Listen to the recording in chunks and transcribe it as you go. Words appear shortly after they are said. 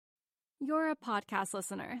You're a podcast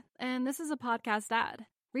listener, and this is a podcast ad.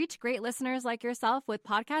 Reach great listeners like yourself with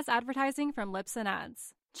podcast advertising from Libsyn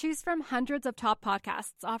Ads. Choose from hundreds of top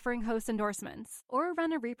podcasts offering host endorsements, or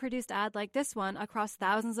run a reproduced ad like this one across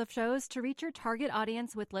thousands of shows to reach your target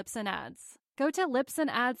audience with Libsyn Ads. Go to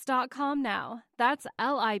libsynads.com now. That's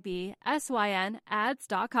LIBSYN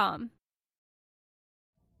ads.com.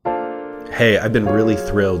 Hey, I've been really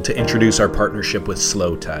thrilled to introduce our partnership with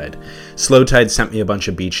Slow Tide. Slow Tide sent me a bunch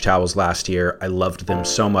of beach towels last year. I loved them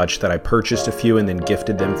so much that I purchased a few and then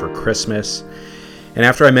gifted them for Christmas. And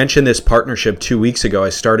after I mentioned this partnership 2 weeks ago, I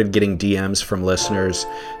started getting DMs from listeners,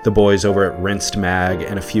 the boys over at Rinsed Mag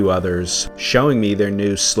and a few others, showing me their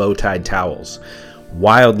new Slow Tide towels.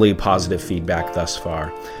 Wildly positive feedback thus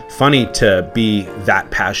far. Funny to be that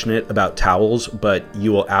passionate about towels, but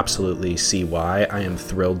you will absolutely see why. I am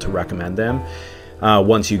thrilled to recommend them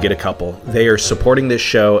once you get a couple. They are supporting this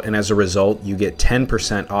show, and as a result, you get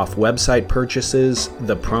 10% off website purchases.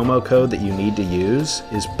 The promo code that you need to use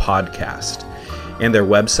is podcast. And their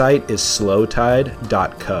website is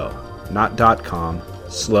slowtide.co, not .com,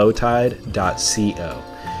 slowtide.co.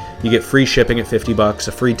 You get free shipping at $50,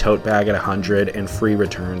 a free tote bag at $100, and free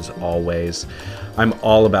returns always. I'm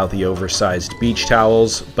all about the oversized beach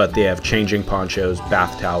towels, but they have changing ponchos,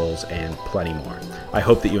 bath towels, and plenty more. I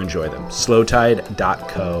hope that you enjoy them.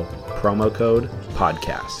 slowtide.co, promo code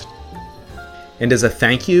podcast. And as a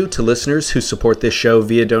thank you to listeners who support this show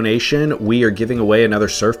via donation, we are giving away another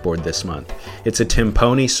surfboard this month. It's a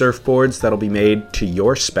Timponi surfboards that'll be made to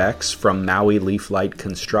your specs from Maui Leaf Light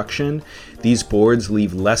Construction. These boards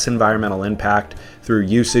leave less environmental impact through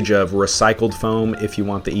usage of recycled foam if you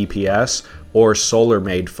want the EPS, or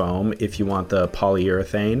solar-made foam if you want the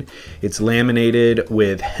polyurethane. It's laminated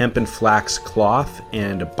with hemp and flax cloth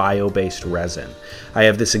and bio-based resin. I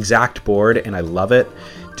have this exact board and I love it.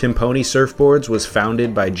 Timponi Surfboards was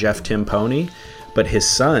founded by Jeff Timponi, but his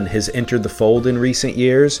son has entered the fold in recent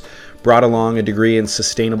years, brought along a degree in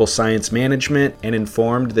sustainable science management, and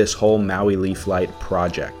informed this whole Maui Leaf Light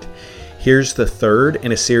project. Here's the third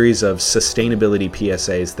in a series of sustainability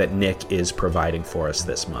PSAs that Nick is providing for us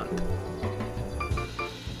this month.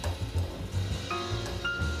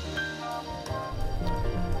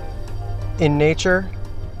 In nature,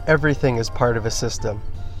 everything is part of a system.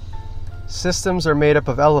 Systems are made up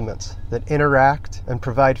of elements that interact and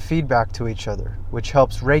provide feedback to each other, which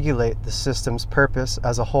helps regulate the system's purpose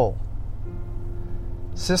as a whole.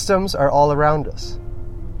 Systems are all around us,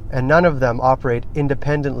 and none of them operate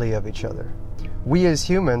independently of each other. We as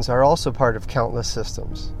humans are also part of countless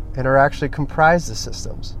systems, and are actually comprised of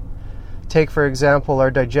systems. Take, for example, our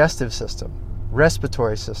digestive system,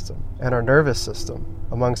 respiratory system, and our nervous system,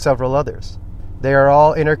 among several others. They are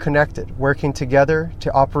all interconnected, working together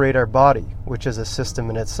to operate our body, which is a system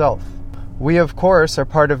in itself. We, of course, are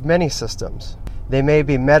part of many systems. They may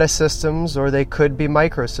be metasystems or they could be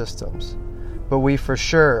microsystems, but we for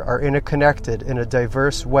sure are interconnected in a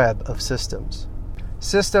diverse web of systems.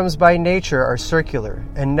 Systems by nature are circular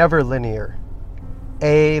and never linear.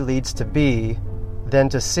 A leads to B, then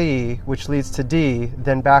to C, which leads to D,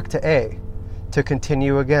 then back to A, to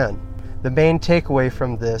continue again. The main takeaway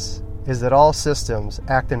from this is that all systems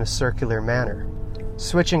act in a circular manner.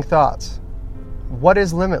 Switching thoughts. What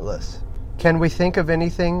is limitless? Can we think of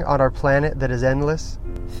anything on our planet that is endless?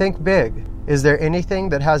 Think big. Is there anything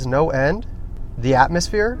that has no end? The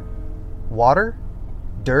atmosphere? Water?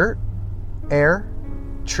 Dirt? Air?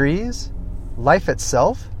 Trees? Life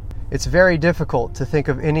itself? It's very difficult to think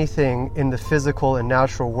of anything in the physical and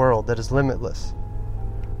natural world that is limitless.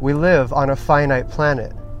 We live on a finite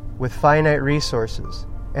planet with finite resources,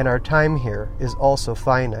 and our time here is also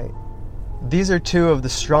finite. These are two of the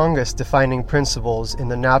strongest defining principles in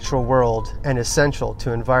the natural world and essential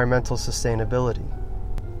to environmental sustainability.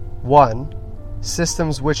 1.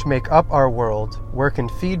 Systems which make up our world work in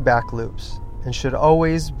feedback loops and should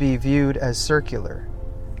always be viewed as circular.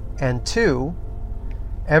 And 2.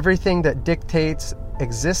 Everything that dictates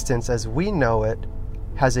existence as we know it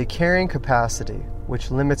has a carrying capacity which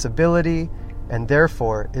limits ability and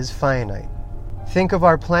therefore is finite. Think of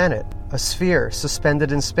our planet, a sphere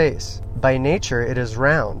suspended in space. By nature, it is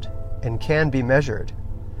round and can be measured.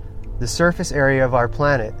 The surface area of our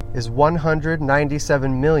planet is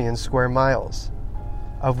 197 million square miles,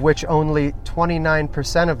 of which only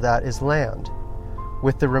 29% of that is land,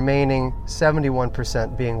 with the remaining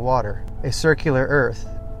 71% being water. A circular Earth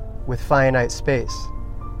with finite space.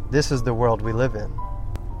 This is the world we live in.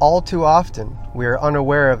 All too often, we are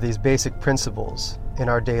unaware of these basic principles in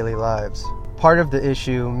our daily lives. Part of the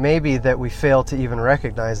issue may be that we fail to even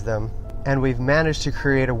recognize them, and we've managed to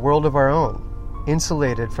create a world of our own,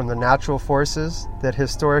 insulated from the natural forces that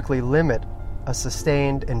historically limit a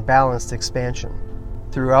sustained and balanced expansion.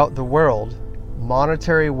 Throughout the world,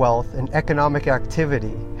 monetary wealth and economic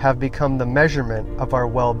activity have become the measurement of our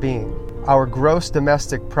well-being. Our gross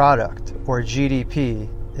domestic product, or GDP,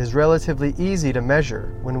 is relatively easy to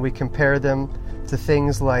measure when we compare them to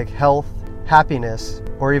things like health, happiness,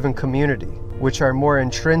 or even community, which are more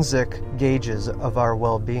intrinsic gauges of our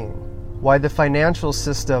well-being. Why the financial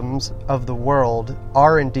systems of the world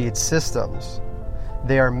are indeed systems.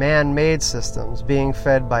 They are man-made systems being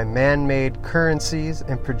fed by man-made currencies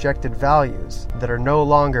and projected values that are no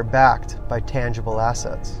longer backed by tangible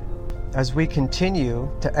assets. As we continue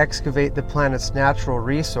to excavate the planet's natural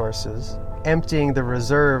resources, emptying the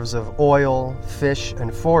reserves of oil, fish,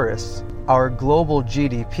 and forests, our global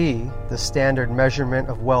GDP, the standard measurement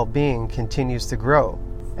of well-being, continues to grow,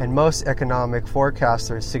 and most economic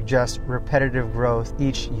forecasters suggest repetitive growth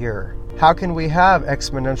each year. How can we have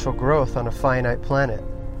exponential growth on a finite planet?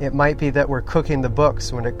 It might be that we're cooking the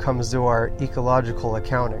books when it comes to our ecological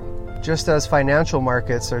accounting. Just as financial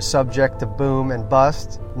markets are subject to boom and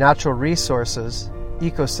bust, natural resources,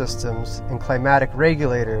 ecosystems, and climatic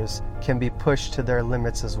regulators can be pushed to their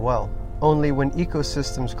limits as well. Only when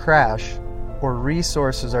ecosystems crash or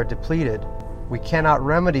resources are depleted, we cannot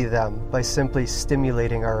remedy them by simply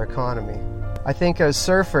stimulating our economy. I think as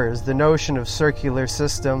surfers, the notion of circular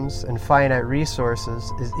systems and finite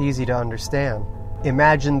resources is easy to understand.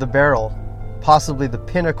 Imagine the barrel, possibly the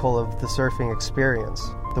pinnacle of the surfing experience.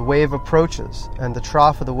 The wave approaches, and the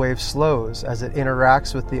trough of the wave slows as it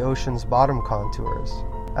interacts with the ocean's bottom contours.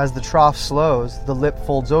 As the trough slows, the lip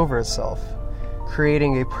folds over itself,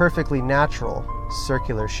 creating a perfectly natural,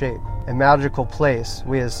 circular shape, a magical place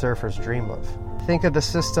we as surfers dream of. Think of the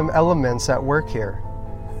system elements at work here.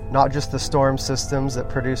 Not just the storm systems that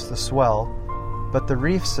produce the swell, but the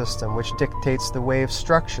reef system which dictates the wave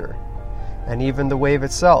structure, and even the wave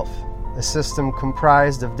itself, a system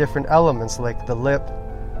comprised of different elements like the lip,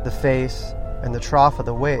 the face, and the trough of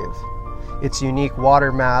the wave, its unique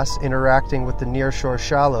water mass interacting with the nearshore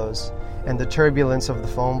shallows, and the turbulence of the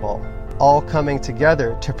foam ball, all coming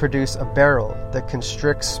together to produce a barrel that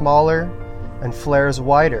constricts smaller and flares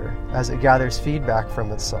wider as it gathers feedback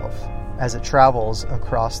from itself as it travels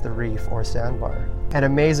across the reef or sandbar. An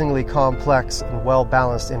amazingly complex and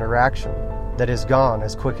well-balanced interaction that is gone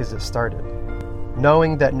as quick as it started.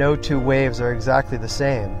 Knowing that no two waves are exactly the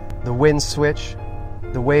same, the winds switch,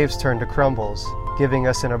 the waves turn to crumbles, giving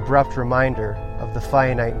us an abrupt reminder of the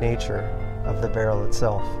finite nature of the barrel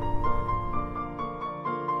itself.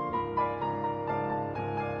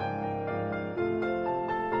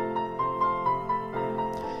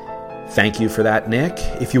 Thank you for that, Nick.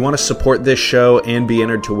 If you want to support this show and be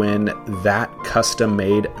entered to win that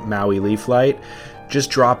custom-made Maui leaf light, just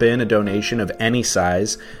drop in a donation of any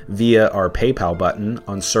size via our PayPal button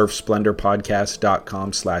on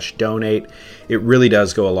surfsplendorpodcast.com/donate. It really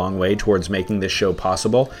does go a long way towards making this show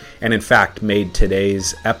possible, and in fact made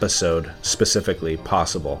today's episode specifically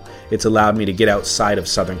possible. It's allowed me to get outside of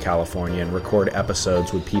Southern California and record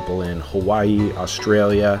episodes with people in Hawaii,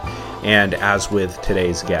 Australia, and as with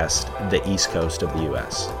today's guest, the East Coast of the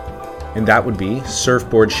U.S. And that would be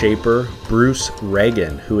surfboard shaper Bruce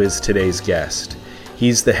Reagan, who is today's guest.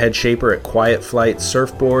 He's the head shaper at Quiet Flight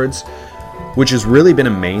Surfboards, which has really been a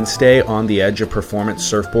mainstay on the edge of performance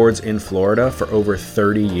surfboards in Florida for over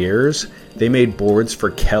 30 years. They made boards for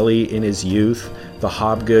Kelly in his youth, the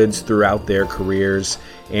Hobgoods throughout their careers,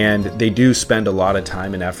 and they do spend a lot of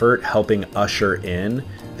time and effort helping usher in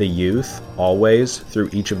the youth always through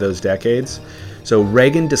each of those decades. So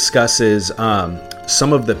Reagan discusses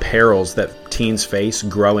some of the perils that teens face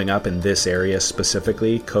growing up in this area,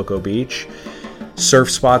 specifically Cocoa Beach. Surf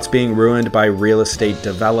spots being ruined by real estate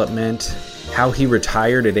development, how he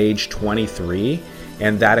retired at age 23,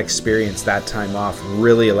 and that experience, that time off,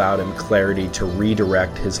 really allowed him clarity to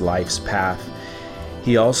redirect his life's path.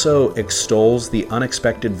 He also extols the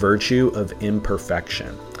unexpected virtue of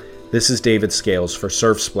imperfection. This is David Scales for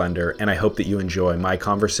Surf Splendor, and I hope that you enjoy my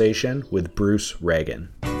conversation with Bruce Reagan.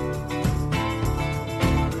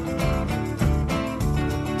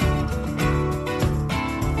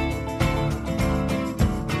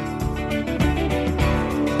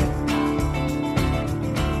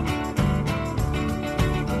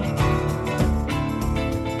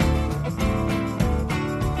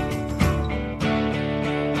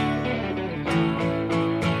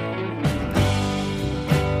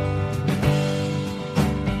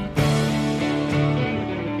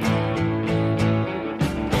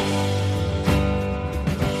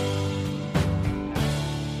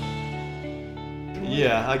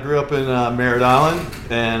 Yeah, I grew up in Merritt Island,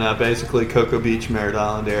 and basically Cocoa Beach, Merritt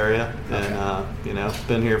Island area, and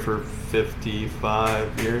been here for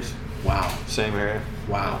 55 years. Wow. Same area.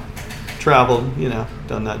 Wow. Traveled,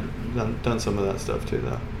 done some of that stuff too,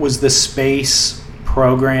 though. Was the space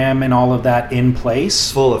program and all of that in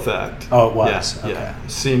place? Full effect. Oh, it was. Yeah, yeah.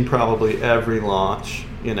 Seen probably every launch,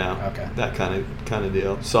 Okay. that kind of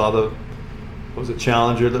deal. Saw the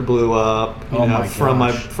Challenger that blew up,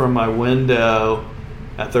 from my window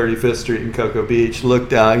at 35th Street in Cocoa Beach.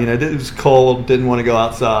 Looked out, it was cold, didn't want to go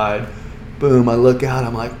outside. Boom, I look out,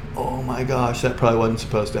 I'm like, oh my gosh, that probably wasn't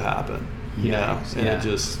supposed to happen. It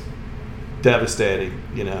just devastating,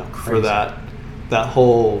 for that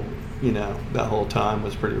whole time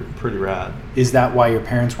was pretty rad. Is that why your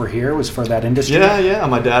parents were here? Was for that industry? Yeah.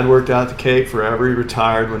 My dad worked out at the Cape forever. He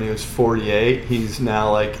retired when he was 48. He's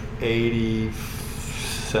now like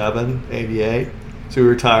 87, 88. So he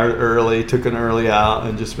retired early, took an early out,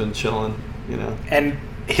 and just been chilling, And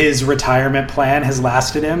his retirement plan has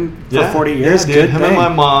lasted him for 40 years? Yeah, dude. Him and my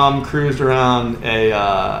mom cruised around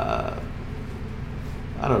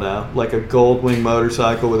like a Goldwing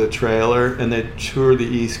motorcycle with a trailer, and they toured the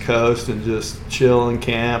East Coast and just chill and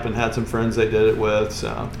camp, and had some friends they did it with.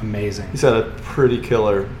 So amazing. He's had a pretty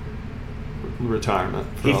killer retirement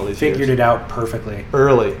for all these years. He figured it out perfectly.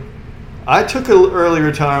 Early. I took an early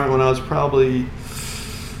retirement when I was probably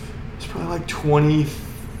like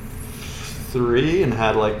 23 and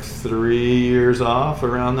had like 3 years off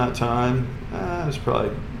around that time. I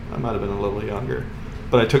might have been a little younger.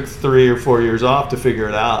 But I took 3 or 4 years off to figure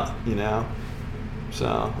it out,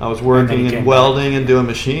 So I was working and welding and doing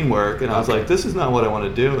machine work, and I was like, this is not what I want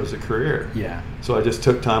to do as a career. Yeah. So I just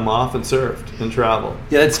took time off and surfed and traveled.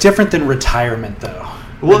 Yeah, it's different than retirement, though.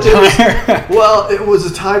 Well, it was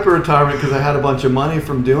a type of retirement because I had a bunch of money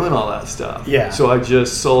from doing all that stuff. Yeah. So I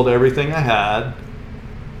just sold everything I had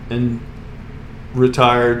and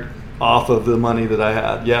retired off of the money that I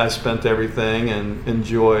had. Yeah, I spent everything and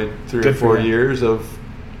enjoyed 3 or 4 years of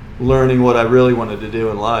learning what I really wanted to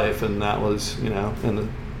do in life, and that was, and to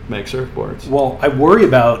make surfboards. Well, I worry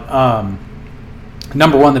about,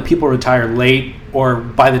 number one, that people retire late, or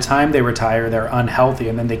by the time they retire, they're unhealthy,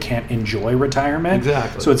 and then they can't enjoy retirement.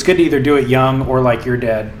 Exactly. So it's good to either do it young or, like your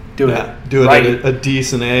dad, do it right at a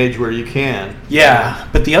decent age where you can. Yeah,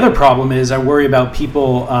 but the other problem is I worry about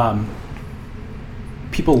people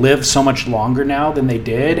live so much longer now than they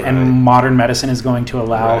did, and modern medicine is going to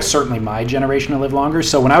allow certainly my generation to live longer.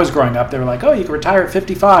 So when I was growing up, they were like, oh, you can retire at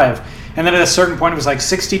 55. And then at a certain point, it was like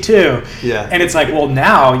 62. Yeah. And it's like, well,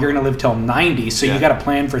 now you're going to live till 90, so you got to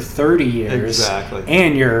plan for 30 years. Exactly.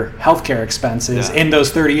 And your healthcare expenses in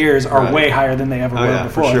those 30 years are way higher than they ever were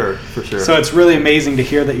before. For sure. So it's really amazing to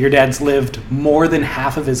hear that your dad's lived more than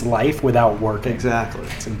half of his life without working. Exactly.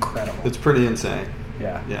 It's incredible. It's pretty insane.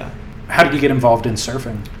 Yeah. Yeah. How did you get involved in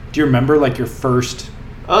surfing? Do you remember like your first?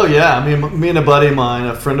 Oh yeah, I mean, me and a buddy of mine,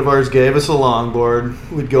 a friend of ours, gave us a longboard.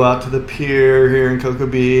 We'd go out to the pier here in Cocoa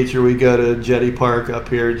Beach, or we'd go to Jetty Park up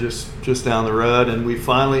here just down the road, and we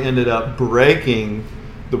finally ended up breaking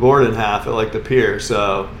the board in half at like the pier.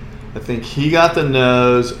 So I think he got the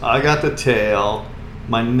nose, I got the tail.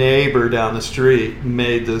 My neighbor down the street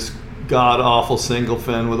made this god awful single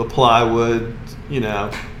fin with a plywood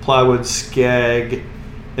skeg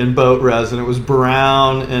in boat resin. It was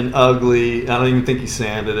brown and ugly. I don't even think he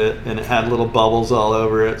sanded it, and it had little bubbles all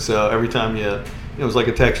over it. So every time it was like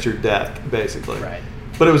a textured deck, basically. Right.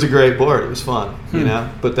 But it was a great board. It was fun,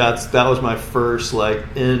 But that was my first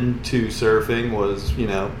into surfing was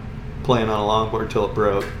playing on a longboard till it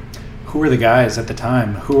broke. Who were the guys at the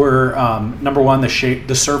time? Who were number one the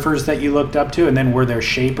surfers that you looked up to, and then were there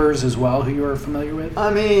shapers as well who you were familiar with? I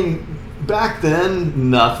mean, back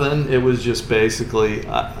then, nothing. It was just basically,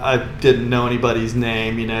 I didn't know anybody's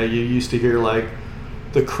name. You used to hear like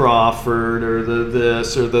the Crawford or the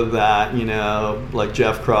this or the that, like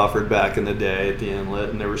Jeff Crawford back in the day at the inlet.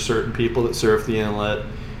 And there were certain people that surfed the inlet.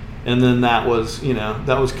 And then that was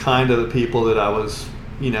kind of the people that I was,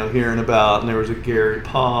 hearing about. And there was a Gary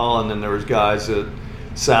Paul, and then there was guys at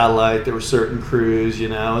Satellite. There were certain crews,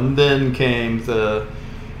 and then came the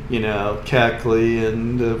Keckley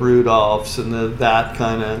and the Rudolphs and that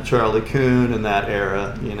kind of Charlie Kuhn in that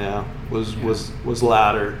era, was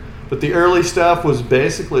latter. But the early stuff was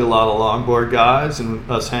basically a lot of longboard guys and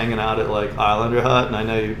us hanging out at like Islander Hut. And I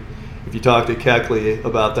know if you talk to Keckley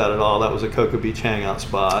about that at all, that was a Cocoa Beach hangout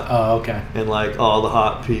spot. Oh, okay. And like all the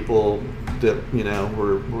hot people that,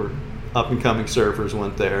 were up and coming surfers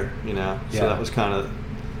went there, So that was kind of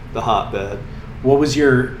the hotbed.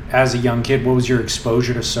 as a young kid, what was your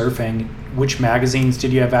exposure to surfing? Which magazines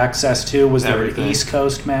did you have access to? Was there Everything. an East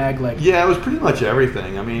Coast mag? Yeah, it was pretty much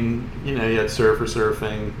everything. I mean, you had Surfer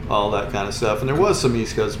Surfing, all that kind of stuff. And there was some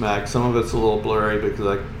East Coast mag. Some of it's a little blurry because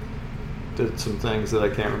I did some things that I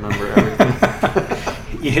can't remember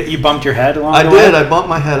everything. You bumped your head along the way? I did. I bumped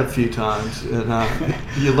my head a few times. And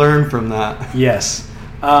you learn from that. Yes.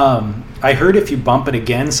 I heard if you bump it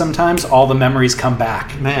again sometimes, all the memories come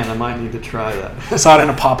back. Man, I might need to try that. I saw it in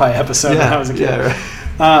a Popeye episode when I was a kid. Yeah,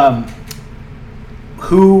 right.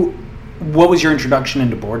 What was your introduction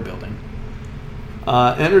into board building?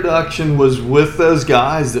 Introduction was with those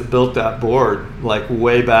guys that built that board, like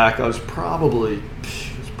way back. I was probably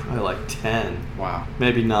like 10. Wow.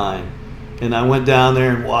 Maybe 9. And I went down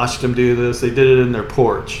there and watched them do this. They did it in their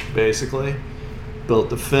porch, basically. Built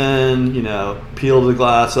the fin, peeled the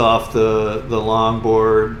glass off the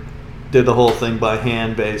longboard, did the whole thing by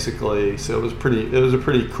hand, basically. So it was a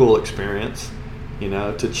pretty cool experience,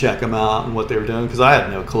 to check them out and what they were doing, because I had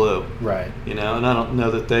no clue. Right. And I don't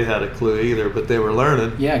know that they had a clue either, but they were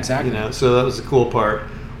learning. Yeah, exactly. So that was the cool part,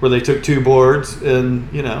 where they took 2 boards and,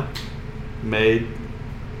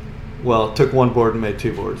 took 1 board and made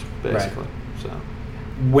 2 boards, basically. Right. So,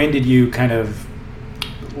 when did you kind of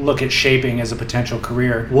look at shaping as a potential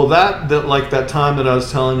career? Well, that time that I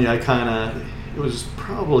was telling you, it was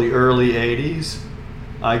probably early 80s.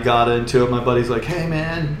 I got into it. My buddy's like, "Hey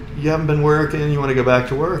man, you haven't been working, you want to go back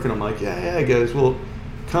to work?" And I'm like, yeah. He goes, "Well,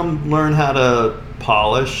 come learn how to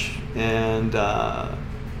polish and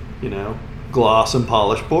gloss and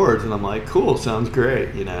polish boards." And I'm like, "Cool, sounds great."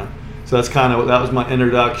 So that was my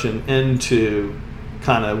introduction into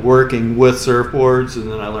kind of working with surfboards,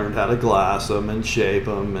 and then I learned how to glass them and shape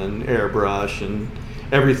them and airbrush and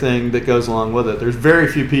everything that goes along with it. There's very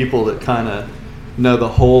few people that kind of know the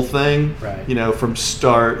whole thing, right. From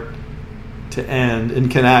start to end, and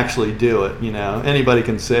can actually do it. Anybody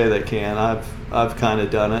can say they can. I've kind of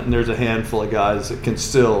done it, and there's a handful of guys that can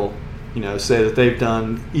still, say that they've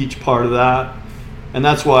done each part of that, and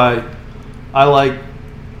that's why I like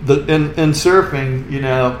in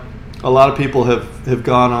surfing. A lot of people have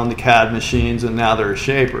gone on the CAD machines and now they're a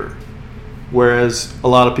shaper. Whereas a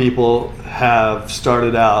lot of people have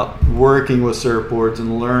started out working with surfboards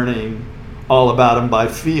and learning all about them by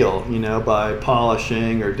feel, by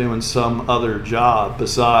polishing or doing some other job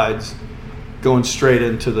besides going straight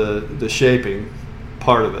into the shaping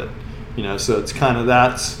part of it. So it's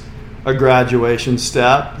that's a graduation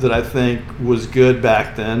step that I think was good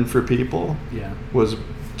back then for people. Yeah. Was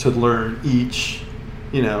to learn each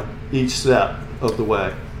step of the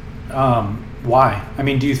way. Why? I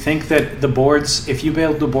mean, do you think that the boards, if you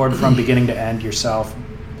build the board from beginning to end yourself,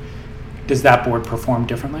 does that board perform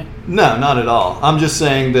differently? No, not at all. I'm just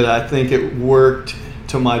saying that I think it worked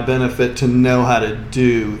to my benefit to know how to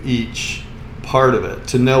do each part of it,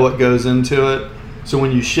 to know what goes into it. So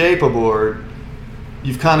when you shape a board,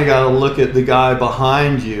 you've kind of got to look at the guy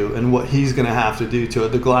behind you and what he's going to have to do to it.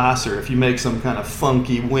 The glasser, if you make some kind of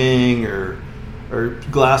funky wing or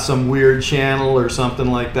glass some weird channel or something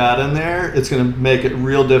like that in there, it's going to make it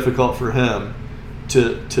real difficult for him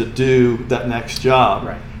to do that next job.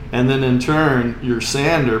 Right. And then in turn, your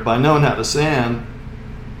sander, by knowing how to sand,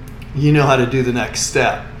 you know how to do the next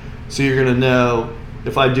step. So you're going to know,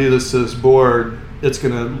 if I do this to this board, it's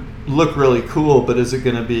going to look really cool, but is it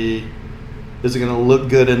going to look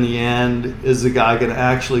good in the end? Is the guy going to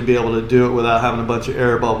actually be able to do it without having a bunch of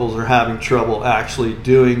air bubbles or having trouble actually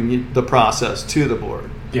doing the process to the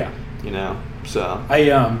board? Yeah. So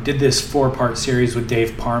I did this 4-part series with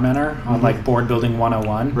Dave Parmenter on like board building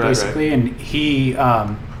 101, basically. Right. And he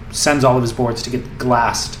sends all of his boards to get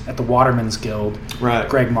glassed at the Waterman's Guild, right.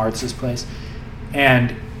 Greg Martz's place.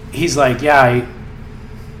 And he's like, I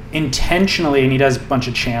intentionally, and he does a bunch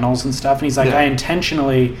of channels and stuff, and he's like, I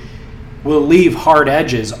intentionally will leave hard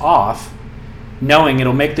edges off, knowing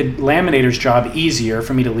it'll make the laminator's job easier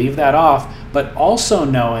for me to leave that off, but also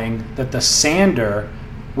knowing that the sander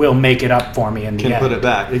will make it up for me in the end. Can put it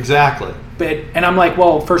back, exactly. And I'm like,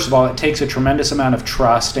 well, first of all, it takes a tremendous amount of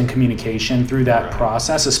trust and communication through that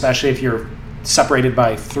process, especially if you're separated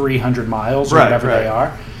by 300 miles or whatever they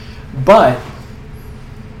are. But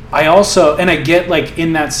I also, and I get like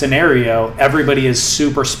in that scenario, everybody is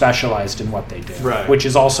super specialized in what they do, which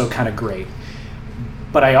is also kind of great.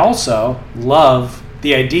 But I also love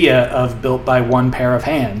the idea of built by one pair of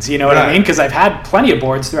hands. You know what I mean? Because I've had plenty of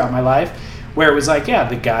boards throughout my life where it was like,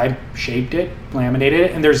 the guy shaped it, laminated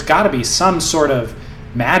it, and there's got to be some sort of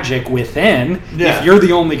magic within if you're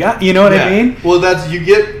the only guy. You know what I mean? Well, that's you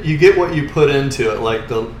get what you put into it. Like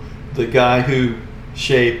the guy who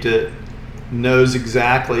shaped it knows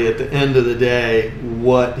exactly at the end of the day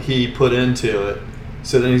what he put into it.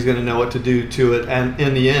 So then he's going to know what to do to it, and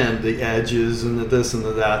in the end, the edges and the this and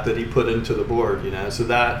the that he put into the board, So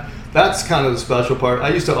that's kind of the special part. I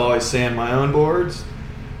used to always sand my own boards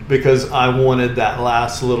because I wanted that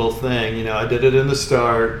last little thing. I did it in the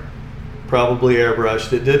start, probably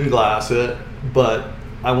airbrushed it, didn't glass it, but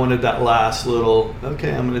I wanted that last little,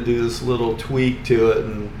 okay, I'm going to do this little tweak to it,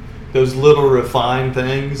 and those little refined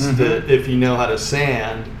things that if you know how to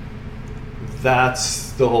sand,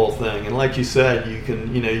 that's the whole thing. And like you said, you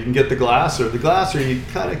can get the glasser. The glasser, you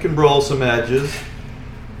kind of can roll some edges.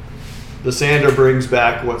 The sander brings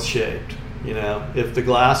back what's shaped. If the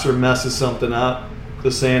glasser messes something up,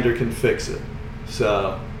 the sander can fix it.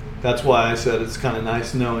 So that's why I said it's kind of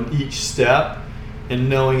nice knowing each step and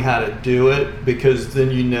knowing how to do it, because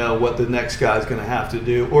then you know what the next guy's going to have to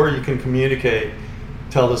do. Or you can communicate,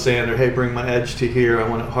 tell the sander, hey, bring my edge to here. I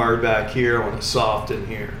want it hard back here. I want it soft in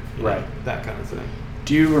here. Right. That kind of thing.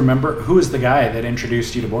 Do you remember, who was the guy that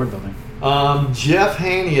introduced you to board building? Jeff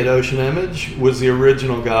Haney at Ocean Image was the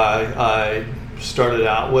original guy I started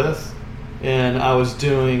out with. And I was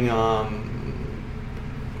doing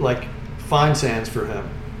like fine sands for him,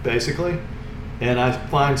 basically. And I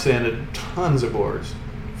fine sanded tons of boards.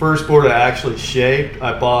 First board I actually shaped,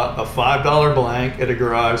 I bought a $5 blank at a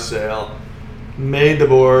garage sale, made the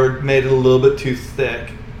board, made it a little bit too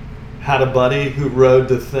thick. Had a buddy who rode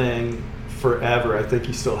the thing forever. I think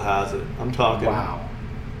he still has it. I'm talking. Wow.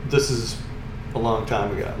 This is a long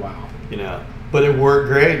time ago. Wow. But it worked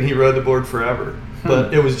great, and he rode the board forever.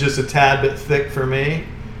 But it was just a tad bit thick for me.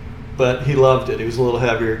 But he loved it. He was a little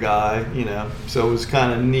heavier guy, So it was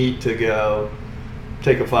kind of neat to go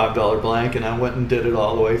take a $5 blank, and I went and did it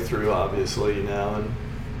all the way through, obviously, and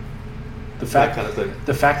that kind of thing.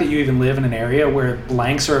 The fact that you even live in an area where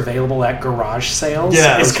blanks are available at garage sales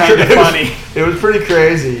is kind of funny. It was pretty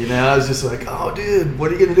crazy, I was just like, oh, dude, what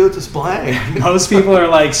are you going to do with this blank? Most people are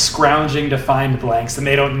like scrounging to find blanks, and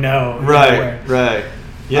they don't know. Right.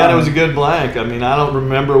 Yeah, and it was a good blank. I mean, I don't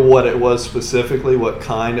remember what it was specifically, what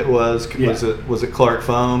kind it was. Yeah. Was it Clark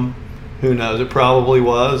foam? Who knows? It probably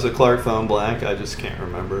was a Clark foam blank. I just can't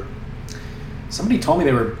remember. Somebody told me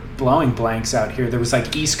they were blowing blanks out here. There was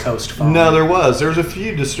like East Coast foam. No, there was. There was a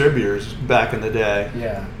few distributors back in the day.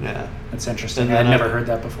 Yeah. That's interesting. And I'd never heard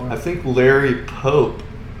that before. I think Larry Pope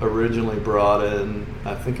originally brought in,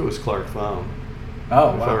 I think it was Clark foam.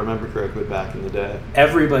 Oh, if wow. I remember correctly, back in the day.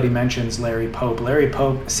 Everybody mentions Larry Pope. Larry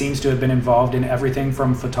Pope seems to have been involved in everything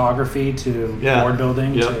from photography to board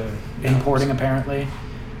building to importing, apparently.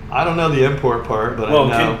 I don't know the import part, but I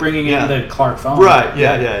know. Bringing in the Clark foam. Right,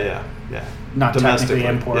 yeah. Not technically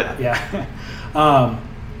import,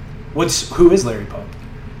 who is Larry Pope?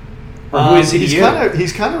 Or who is he?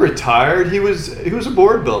 He's kind of retired. He was a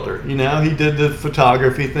board builder. He did the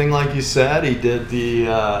photography thing, like you said. He did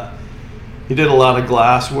he did a lot of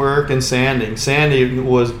glass work and sanding. Sanding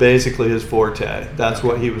was basically his forte. That's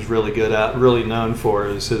what he was really good at, really known for,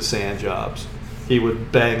 is his sand jobs. He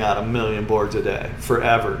would bang out 1 million boards a day,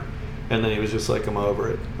 forever. And then he was just like, I'm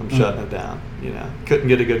over it. I'm shutting it down. Couldn't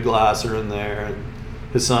get a good glasser in there. And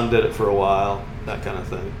his son did it for a while, that kind of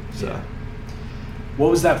thing. So,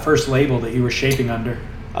 what was that first label that you were shaping under?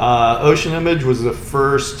 Ocean Image was the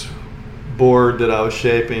first board that I was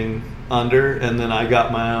shaping under, and then I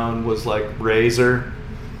got my own, was like Razor.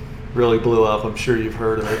 Really blew up. I'm sure you've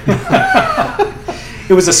heard of it.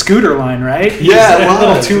 It was a scooter line, right? Yeah, it was.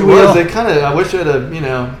 Little two-wheel. They kind of. I wish I'd have,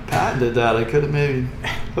 patented that. I could have maybe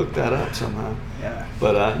hooked that up somehow. Yeah.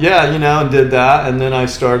 But and did that, and then I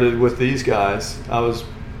started with these guys. I was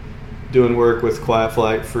doing work with Quiet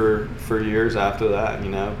Flight for years after that.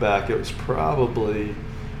 Back it was probably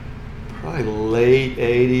late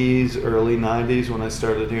 '80s, early '90s when I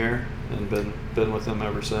started here, and been with them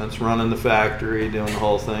ever since. Running the factory, doing the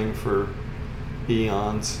whole thing for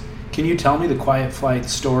eons. Can you tell me the Quiet Flight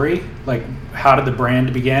story? Like, how did the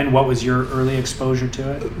brand begin? What was your early exposure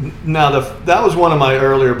to it? Now, that was one of my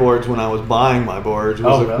earlier boards when I was buying my boards.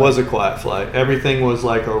 Was a Quiet Flight. Everything was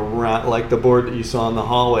like like the board that you saw in the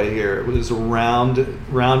hallway here. It was a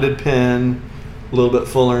rounded pin, a little bit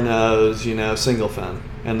fuller nose, single fin.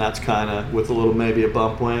 And that's kind of with a little, maybe a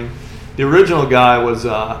bump wing. The original guy was,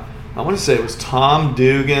 I want to say it was Tom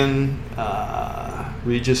Dugan,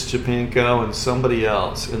 Regis Chapinko, and somebody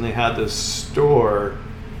else, and they had this store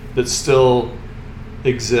that still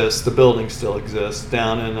exists. The building still exists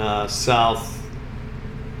down in South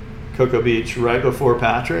Cocoa Beach, right before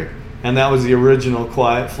Patrick, and that was the original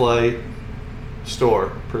Quiet Flight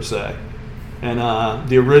store per se. And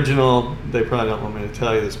the original, they probably don't want me to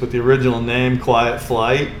tell you this, but the original name Quiet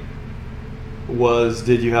Flight was,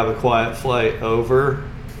 did you have a quiet flight over,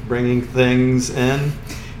 bringing things in?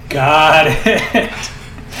 Got it.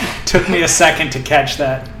 Took me a second to catch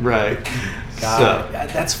that. Right. Got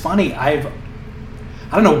it. That's funny. I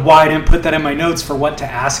don't know why I didn't put that in my notes for what to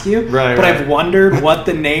ask you. Right. But I've wondered what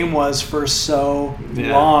the name was for so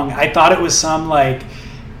long. I thought it was some like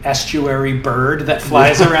estuary bird that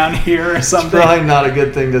flies around here or something. It's probably not a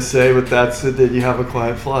good thing to say, but that's it. Did you have a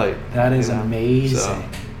quiet flight? That is amazing. So,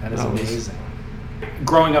 that is amazing.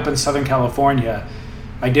 Growing up in Southern California,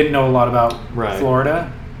 I didn't know a lot about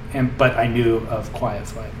Florida, but I knew of Quiet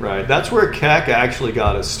Flight. Right. That's where Keck actually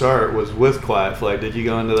got his start, was with Quiet Flight. Did you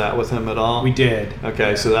go into that with him at all? We did.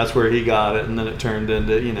 Okay, so that's where he got it, and then it turned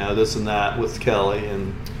into, this and that with Kelly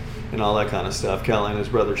and all that kind of stuff. Kelly and his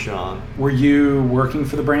brother Sean. Were you working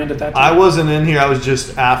for the brand at that time? I wasn't in here. I was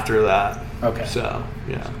just after that. Okay. So,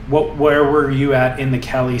 yeah. Where were you at in the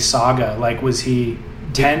Kelly saga? Like, was he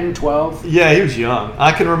 10, 12? Yeah, he was young.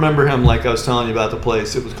 I can remember him, like I was telling you about the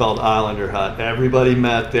place. It was called Islander Hut. Everybody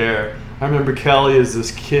met there. I remember Kelly as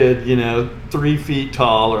this kid, 3 feet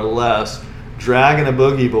tall or less, dragging a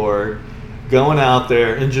boogie board, going out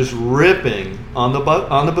there and just ripping on the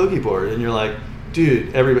boogie board. And you're like,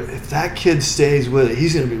 dude, everybody, if that kid stays with it,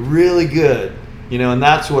 he's going to be really good. And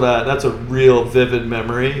that's that's a real vivid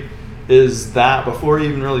memory, is that before he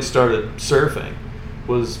even really started surfing,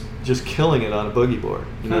 was just killing it on a boogie board.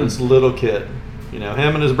 This little kid, him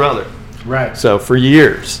and his brother. Right. So for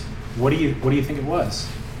years. What do you think it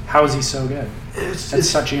was? How is he so good at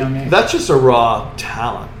such a young age? That's just a raw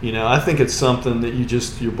talent. I think it's something that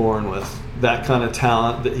you're born with. That kind of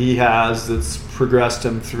talent that he has, that's progressed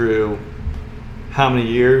him through how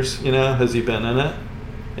many years, has he been in it?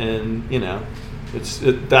 And,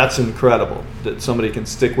 that's incredible that somebody can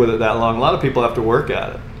stick with it that long. A lot of people have to work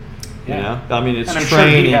at it. Yeah. I mean, it's and I'm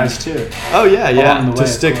training. Sure he has too. Oh yeah, way, to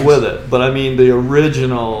stick with it. But I mean, the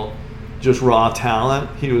original, just raw talent,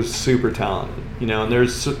 he was super talented.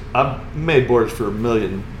 And I've made boards for a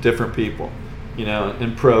million different people,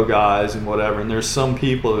 and pro guys and whatever. And there's some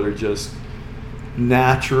people that are just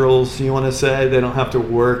naturals, you want to say. They don't have to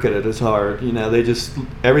work at it as hard. They just,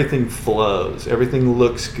 everything flows, everything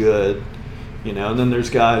looks good. And then there's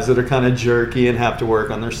guys that are kind of jerky and have to work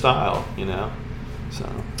on their style.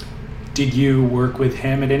 So. Did you work with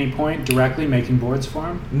him at any point directly, making boards for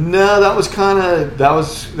him? No, that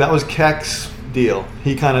was Keck's deal.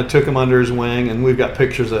 He kind of took him under his wing, and we've got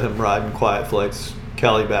pictures of him riding Quiet Flights,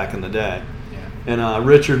 Kelly, back in the day. Yeah. And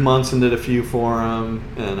Richard Munson did a few for him,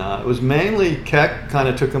 and it was mainly Keck kind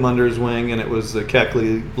of took him under his wing, and it was the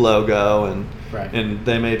Keckley logo, and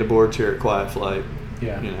they made the boards here at Quiet Flight.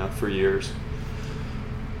 Yeah. For years.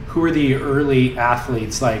 Who were the early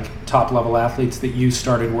athletes, like top-level athletes, that you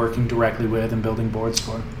started working directly with and building boards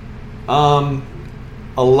for?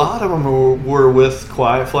 A lot of them were with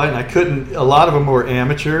Quiet Flight, and a lot of them were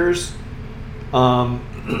amateurs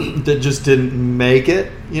that just didn't make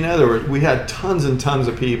it. We had tons and tons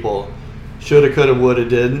of people. Shoulda, coulda, woulda,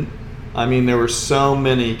 didn't. I mean, there were so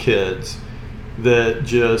many kids that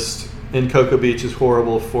just... And Cocoa Beach is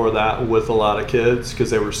horrible for that with a lot of kids, because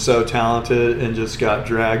they were so talented and just got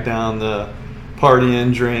dragged down the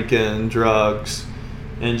partying, drinking, drugs,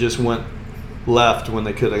 and just went left when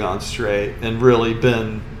they could have gone straight and really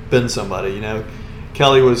been somebody.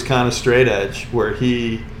 Kelly was kind of straight edge, where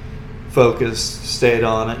he focused, stayed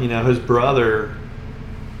on it. His brother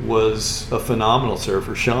was a phenomenal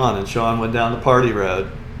surfer, Sean, and Sean went down the party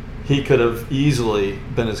road. He could have easily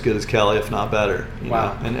been as good as Kelly, if not better.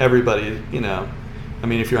 Wow. And everybody, I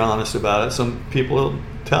mean, if you're honest about it, some people will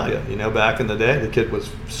tell you, back in the day, the kid was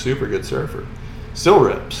super good surfer. Still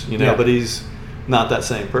rips, but he's not that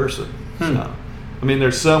same person. So, I mean,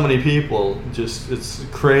 there's so many people, it's a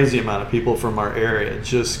crazy amount of people from our area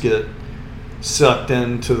just get sucked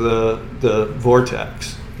into the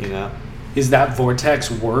vortex, Is that vortex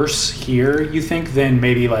worse here, you think, than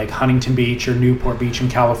maybe like Huntington Beach or Newport Beach in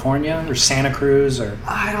California, or Santa Cruz? Or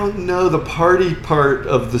I don't know the party part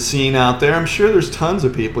of the scene out there. I'm sure there's tons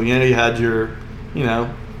of people. You had your,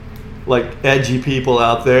 like edgy people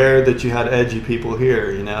out there that you had edgy people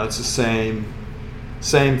here. It's the same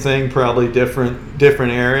thing, probably different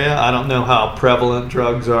area. I don't know how prevalent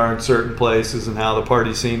drugs are in certain places and how the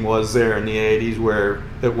party scene was there in the 80s where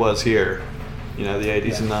it was here, the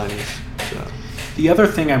 80s and 90s. So. The other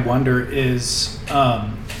thing I wonder is,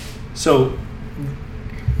 so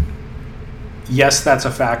yes, that's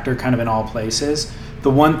a factor kind of in all places. The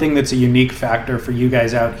one thing that's a unique factor for you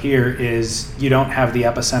guys out here is you don't have the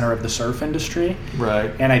epicenter of the surf industry.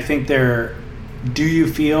 Right. And I think do you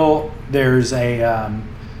feel there's a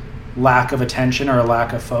lack of attention or a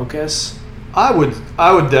lack of focus I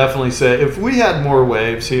would definitely say if we had more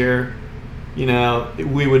waves here, you know,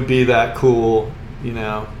 we would be that cool, you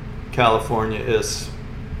know, California is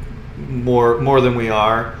more than we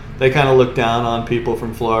are. They kind of look down on people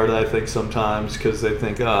from Florida, I think, sometimes because they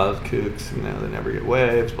think, oh, kooks, you know, they never get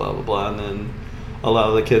waves, blah, blah, blah. And then a lot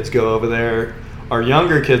of the kids go over there. Our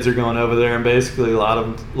younger kids are going over there, and basically a lot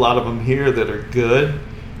of them here that are good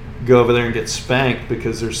go over there and get spanked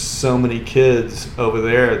because there's so many kids over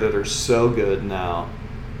there that are so good now,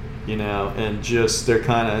 you know, and just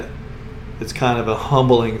it's kind of a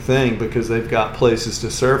humbling thing because they've got places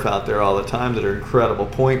to surf out there all the time that are incredible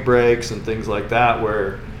point breaks and things like that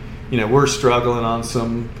where, you know, we're struggling on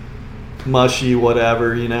some mushy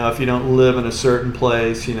whatever, you know, if you don't live in a certain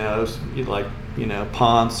place, you know, like, you know,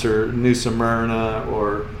 Ponce or New Smyrna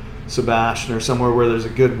or Sebastian or somewhere where there's a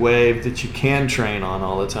good wave that you can train on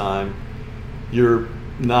all the time, you're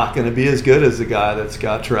not going to be as good as the guy that's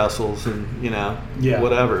got trestles and, you know,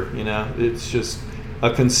 whatever, you know. It's just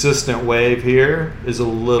a consistent wave here is a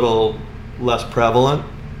little less prevalent,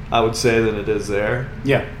 I would say, than it is there.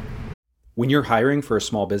 Yeah. When you're hiring for a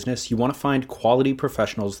small business, you want to find quality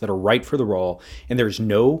professionals that are right for the role, and there's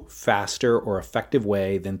no faster or effective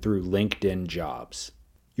way than through LinkedIn Jobs.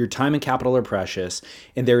 Your time and capital are precious,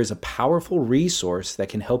 and there is a powerful resource that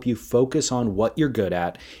can help you focus on what you're good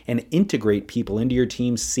at and integrate people into your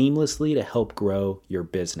team seamlessly to help grow your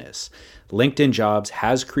business. LinkedIn Jobs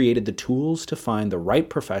has created the tools to find the right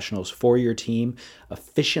professionals for your team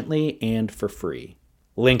efficiently and for free.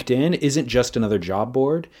 LinkedIn isn't just another job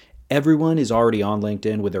board. Everyone is already on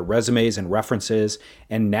LinkedIn with their resumes and references,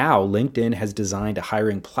 and now LinkedIn has designed a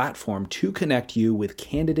hiring platform to connect you with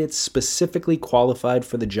candidates specifically qualified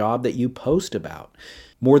for the job that you post about.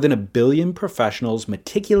 More than 1 billion professionals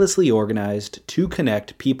meticulously organized to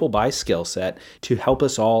connect people by skill set to help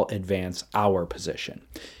us all advance our position.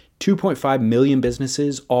 2.5 million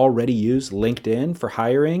businesses already use LinkedIn for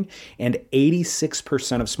hiring, and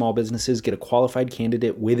 86% of small businesses get a qualified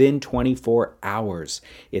candidate within 24 hours.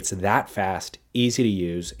 It's that fast, easy to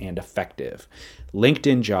use, and effective.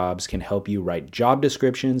 LinkedIn Jobs can help you write job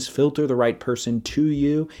descriptions, filter the right person to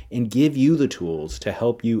you, and give you the tools to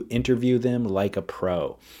help you interview them like a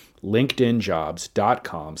pro.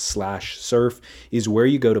 LinkedInjobs.com/surf is where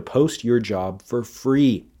you go to post your job for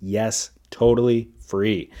free. Yes, totally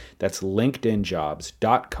free. That's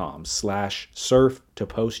LinkedInjobs.com/surf to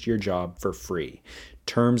post your job for free.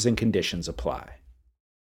 Terms and conditions apply.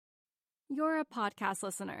 You're a podcast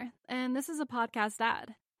listener, and this is a podcast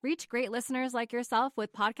ad. Reach great listeners like yourself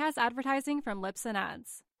with podcast advertising from Libsyn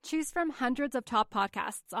Ads. Choose from hundreds of top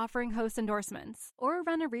podcasts offering host endorsements, or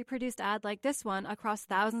run a reproduced ad like this one across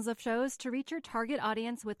thousands of shows to reach your target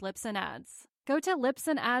audience with Libsyn Ads. Go to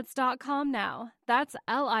libsynads.com now. That's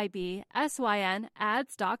LIBSYN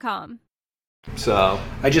ads.com. So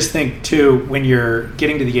I just think, too, when you're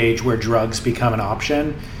getting to the age where drugs become an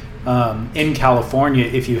option, in California,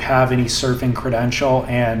 if you have any surfing credential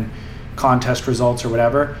and contest results or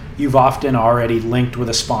whatever, you've often already linked with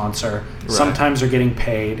a sponsor. Right. Sometimes they're getting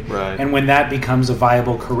paid. Right. And when that becomes a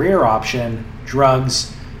viable career option,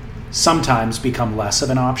 drugs sometimes become less of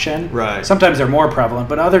an option. Right. Sometimes they're more prevalent,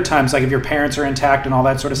 but other times, like if your parents are intact and all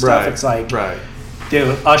that sort of stuff, it's like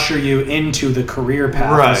they'll usher you into the career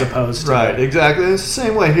path as opposed to... Right, exactly. It's the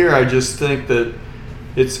same way here. I just think that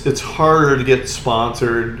it's harder to get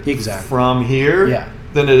sponsored from here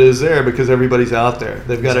than it is there because everybody's out there.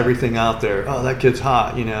 They've got everything out there. Oh, that kid's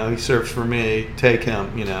hot, you know, he surfs for me, take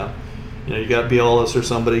him, you know. You know, you got Biolas or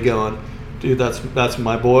somebody going, dude, that's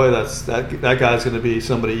my boy. That guy's going to be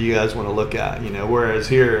somebody you guys want to look at, you know. Whereas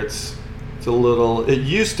here, it's a little. It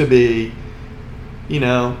used to be, you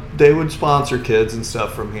know, they would sponsor kids and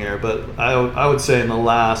stuff from here, but I would say in the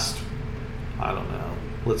last, I don't know,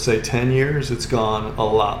 let's say 10 years, it's gone a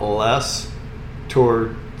lot less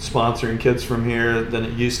toward sponsoring kids from here than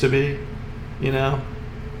it used to be, you know.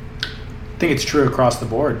 I think it's true across the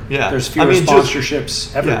board. Yeah, there's fewer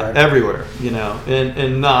sponsorships everywhere. Yeah, everywhere, you know,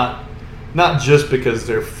 and not just because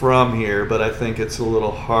they're from here, but I think it's a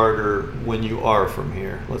little harder when you are from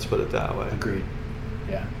here. Let's put it that way. Agreed.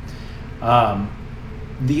 Yeah.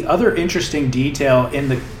 The other interesting detail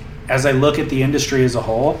as I look at the industry as a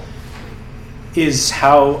whole, is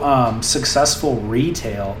how successful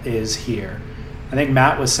retail is here. I think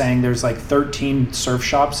Matt was saying there's like 13 surf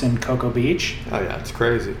shops in Cocoa Beach. Oh yeah, it's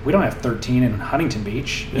crazy. We don't have 13 in Huntington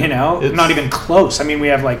Beach, you know? It's not even close. I mean, we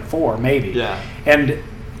have like 4 maybe. Yeah. And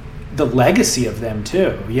the legacy of them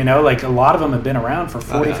too, you know, like a lot of them have been around for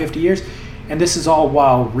 40, 50 years. And this is all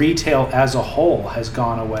while retail as a whole has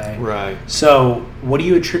gone away. Right. So what do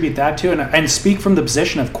you attribute that to? And speak from the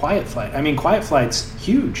position of Quiet Flight. I mean, Quiet Flight's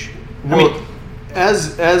huge. Well,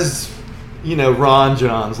 as you know, Ron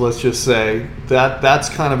Johns, let's just say that's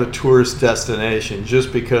kind of a tourist destination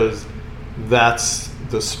just because that's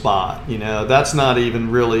the spot. You know, that's not even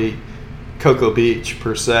really Cocoa Beach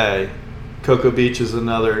per se. Cocoa Beach is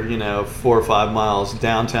another, 4 or 5 miles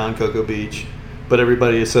downtown Cocoa Beach, but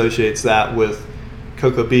everybody associates that with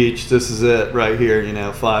Cocoa Beach. This is it right here,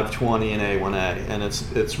 520 and A1A, and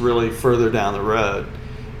it's really further down the road,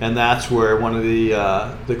 and that's where one of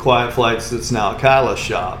the Quiet Flights that's now a Catalyst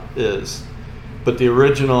shop is. But the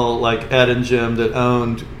original, like Ed and Jim that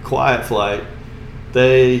owned Quiet Flight,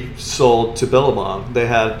 they sold to Billabong. They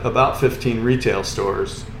had about 15 retail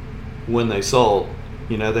stores when they sold.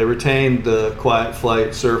 They retained the Quiet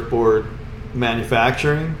Flight surfboard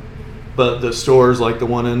manufacturing, but the stores like the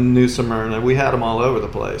one in New Smyrna, we had them all over the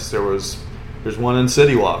place. There's one in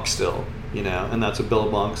City Walk still, and that's a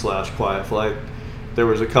Billabong / Quiet Flight. There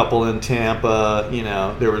was a couple in Tampa,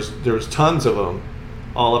 there was tons of them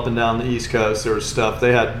all up and down the East Coast. There was stuff.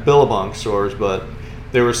 They had Billabong stores, but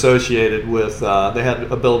they were associated with, they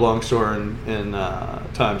had a Billabong store in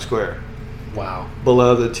Times Square. Wow.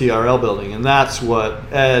 Below the TRL building. And that's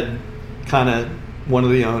what Ed, kind of one of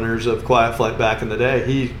the owners of Quiet Flight back in the day,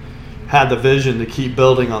 he had the vision to keep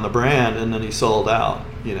building on the brand, and then he sold out,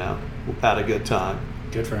 at a good time.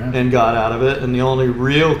 Good for him. And got out of it. And the only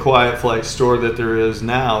real Quiet Flight store that there is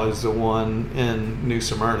now is the one in New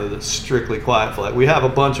Smyrna that's strictly Quiet Flight. We have a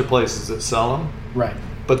bunch of places that sell them. Right.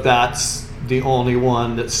 But that's the only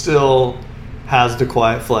one that still has the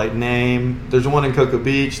Quiet Flight name. There's one in Cocoa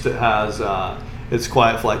Beach that has it's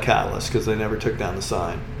Quiet Flight Catalyst because they never took down the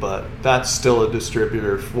sign. But that's still a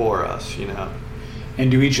distributor for us,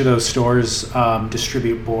 And do each of those stores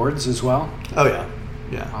distribute boards as well? Oh, yeah.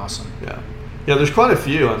 Yeah. Awesome. Yeah. Yeah, there's quite a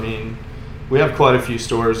few. I mean, we have quite a few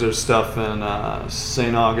stores. There's stuff in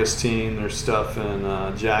St. Augustine. There's stuff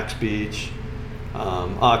in Jack's Beach.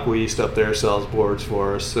 Aqua East up there sells boards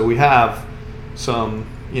for us. So we have some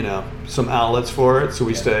outlets for it. So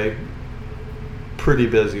we stay pretty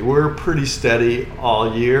busy. We're pretty steady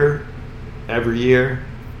all year, every year.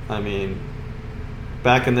 I mean,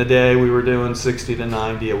 back in the day, we were doing 60 to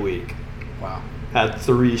 90 a week. Wow. Had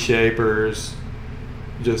 3 shapers,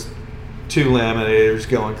 just 2 laminators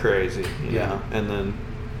going crazy, you know. And then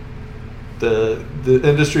the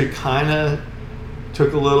industry kind of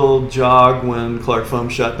took a little jog when Clark Foam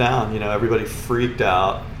shut down. Everybody freaked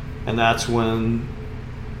out, and that's when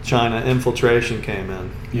China infiltration came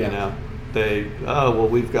in.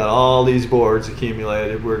 We've got all these boards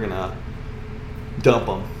accumulated. We're gonna dump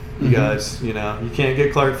them. You guys, you can't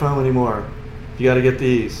get Clark Foam anymore. You got to get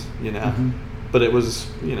these, But it was,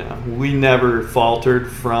 we never faltered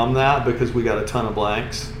from that because we got a ton of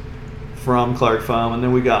blanks from Clark Foam, and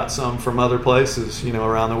then we got some from other places,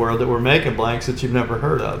 around the world that were making blanks that you've never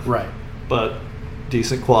heard of. Right. But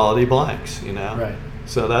decent quality blanks, Right.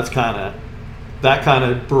 So that kind of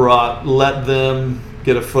let them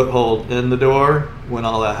get a foothold in the door when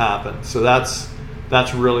all that happened. So that's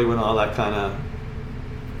really when all that kind of.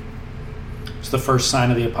 It's the first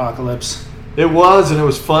sign of the apocalypse. It was, and it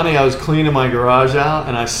was funny. I was cleaning my garage out,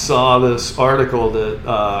 and I saw this article that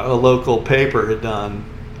a local paper had done.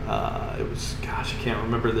 It was, I can't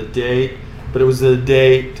remember the date, but it was the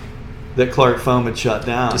date that Clark Foam had shut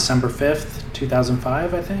down. December 5th,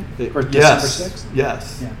 2005, I think? Or December 6th?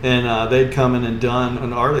 Yes. Yeah. And they'd come in and done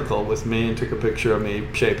an article with me and took a picture of me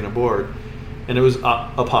shaping a board. And it was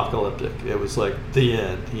apocalyptic. It was like the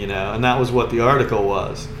end, and that was what the article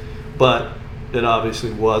was. But it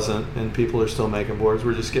obviously wasn't, and people are still making boards.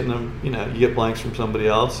 We're just getting them, you get blanks from somebody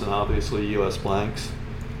else, and obviously U.S. Blanks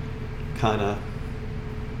kind of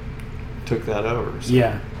took that over. So.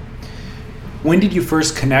 Yeah. When did you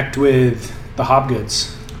first connect with the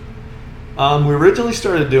Hobgoods? We originally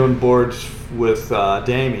started doing boards with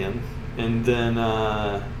Damien, and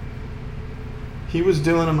then he was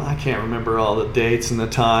doing them. I can't remember all the dates and the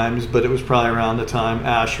times, but it was probably around the time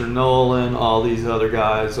Asher Nolan, all these other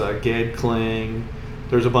guys, Gabe Kling.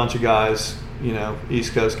 There's a bunch of guys,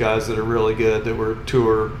 East Coast guys that are really good that were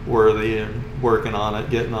tour worthy and working on it,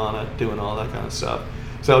 getting on it, doing all that kind of stuff.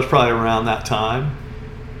 So that was probably around that time.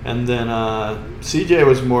 And then CJ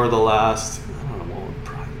was more the last,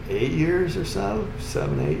 probably 8 years or so,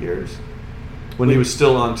 7, 8 years, when he was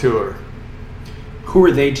still on tour. Who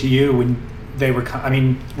were they to you when they were?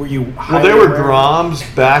 Were you? Well, they were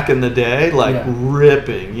Groms back in the day,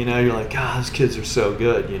 ripping. You're like, God, those kids are so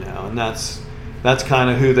good, and that's kind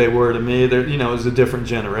of who they were to me. They're, it was a different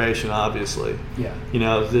generation, obviously. Yeah.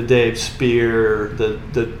 The Dave Spear,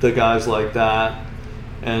 the guys like that,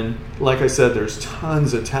 and like I said, there's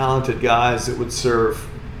tons of talented guys that would surf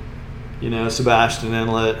Sebastian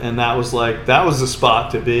Inlet, and that was the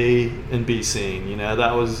spot to be and be seen.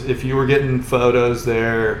 That was, if you were getting photos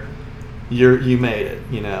there, you made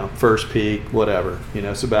it. First peak, whatever.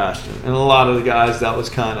 Sebastian, and a lot of the guys, that was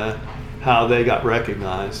kind of how they got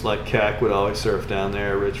recognized. Like Keck would always surf down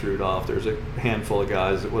there, Rich Rudolph. There's a handful of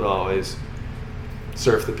guys that would always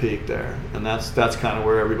surf the peak there, and that's kind of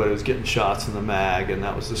where everybody was getting shots in the mag, and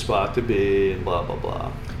that was the spot to be, and blah blah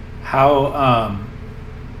blah. How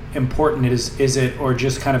important is it, or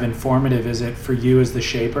just kind of informative is it for you as the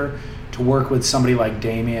shaper to work with somebody like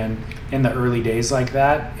Damien in the early days like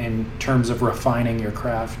that in terms of refining your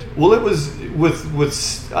craft? Well, it was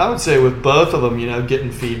with I would say with both of them,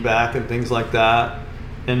 getting feedback and things like that,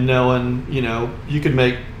 and knowing, you could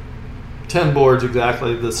make 10 boards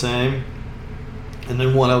exactly the same, and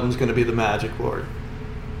then one of them is going to be the magic board.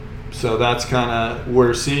 So that's kind of where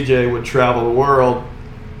CJ would travel the world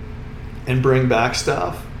and bring back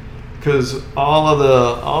stuff, because all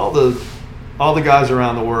the guys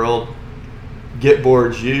around the world get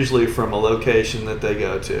boards usually from a location that they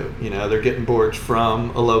go to. They're getting boards from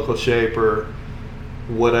a local shaper,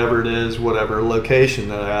 whatever it is, whatever location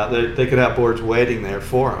they're at. They could have boards waiting there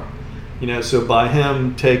for them. So by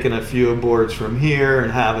him taking a few boards from here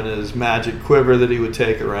and having his magic quiver that he would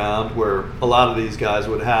take around, where a lot of these guys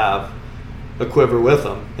would have a quiver with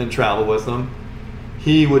them and travel with them,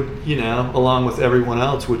 he would, along with everyone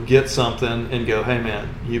else, would get something and go, hey man,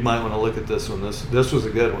 you might want to look at this one. This was a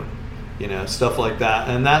good one. Stuff like that.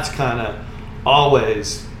 And that's kind of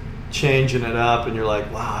always changing it up, and you're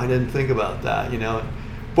like, wow, I didn't think about that.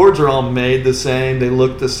 Boards are all made the same, they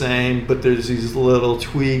look the same, but there's these little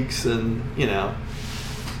tweaks and,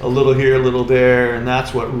 a little here, a little there, and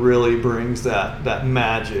that's what really brings that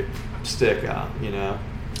magic stick out,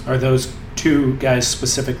 Are those two guys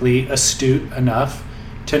specifically astute enough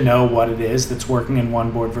to know what it is that's working in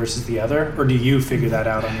one board versus the other, or do you figure that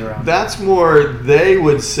out on your own? That's more, they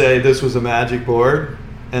would say this was a magic board,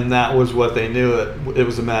 and that was what they knew it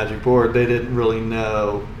was a magic board. They didn't really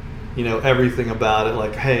know, everything about it,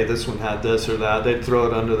 like, hey, this one had this or that. They'd throw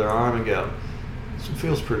it under their arm and go, this one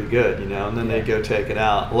feels pretty good, and then they'd go take it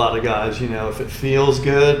out. A lot of guys, if it feels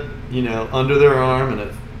good, under their arm,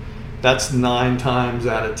 and that's 9 times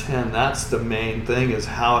out of 10, that's the main thing, is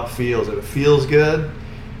how it feels. If it feels good,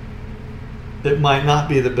 it might not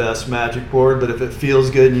be the best magic board, but if it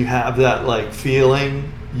feels good and you have that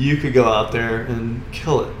feeling, you could go out there and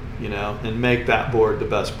kill it, and make that board the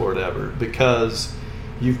best board ever, because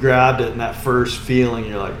you've grabbed it and that first feeling,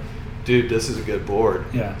 you're like, dude, this is a good board.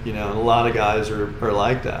 Yeah. And a lot of guys are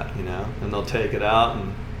like that, and they'll take it out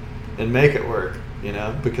and make it work,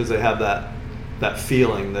 because they have that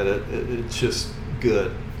feeling that it's just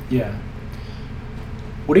good. Yeah.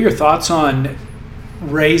 What are your thoughts on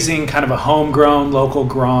raising kind of a homegrown local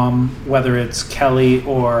Grom, whether it's Kelly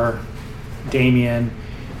or Damien,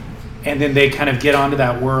 and then they kind of get onto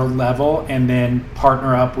that world level and then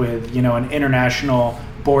partner up with, an international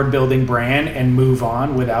board building brand and move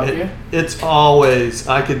on without you? It's always,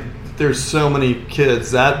 there's so many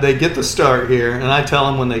kids that they get the start here, and I tell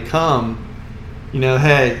them when they come,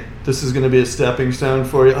 hey, this is going to be a stepping stone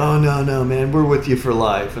for you. Oh, no, man, we're with you for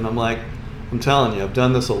life. And I'm like, I'm telling you, I've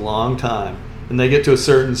done this a long time. And they get to a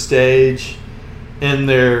certain stage in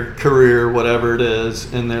their career, whatever it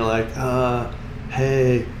is, and they're like,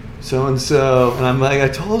 hey, so-and-so. And I'm like, I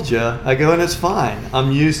told you. I go, and it's fine.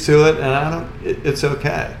 I'm used to it, and it's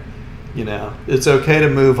okay. It's okay to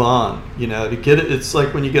move on. To get it, it's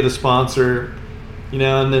like when you get a sponsor,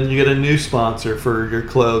 and then you get a new sponsor for your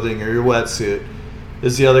clothing or your wetsuit.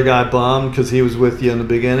 Is the other guy bummed because he was with you in the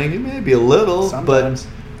beginning? He may be a little, sometimes.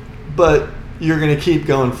 But you're going to keep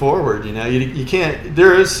going forward. You can't.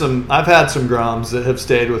 There is some. I've had some Groms that have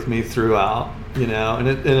stayed with me throughout. And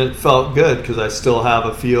it felt good, because I still have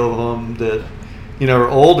a few of them that, are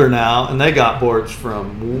older now, and they got boards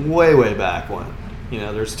from way back when.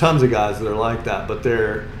 There's tons of guys that are like that, but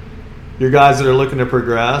your guys that are looking to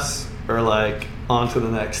progress are like on to the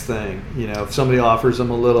next thing. If somebody offers them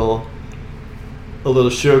a little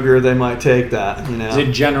sugar, they might take that. Is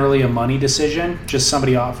it generally a money decision? Just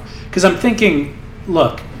somebody off? Because I'm thinking,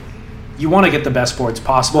 look, you want to get the best boards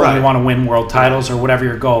possible, and you want to win world titles or whatever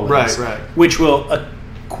your goal is, right. Which will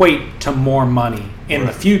equate to more money in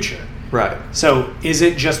the future. Right. So is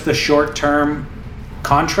it just the short-term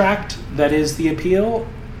contract that is the appeal?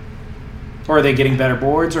 Or are they getting better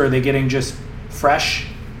boards, or are they getting just fresh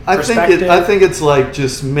perspective? I think it's like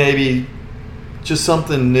just maybe just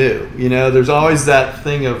something new. There's always that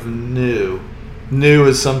thing of new. New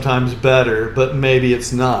is sometimes better, but maybe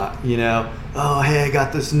it's not. Oh, hey, I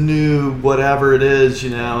got this new whatever it is,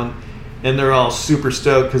 and and they're all super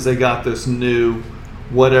stoked because they got this new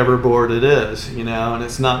whatever board it is, and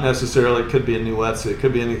it's not necessarily, it could be a new Wetsuit, it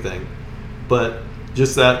could be anything, but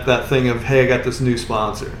just that thing of, hey, I got this new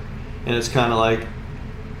sponsor, and it's kind of like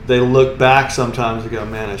they look back sometimes and go,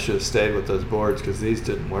 man, I should have stayed with those boards because these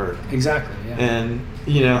didn't work. Exactly. Yeah. And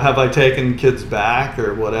have I taken kids back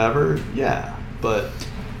or whatever? Yeah, but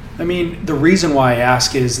I mean, the reason why I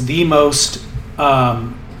ask is the most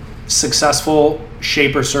successful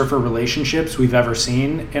shaper surfer relationships we've ever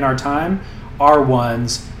seen in our time are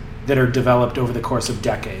ones that are developed over the course of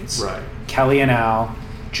decades. Right. Kelly and Al,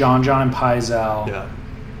 John and Paizel, yeah,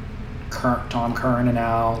 Tom Curran and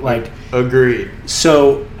Al. Agreed.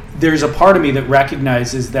 So there's a part of me that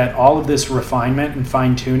recognizes that all of this refinement and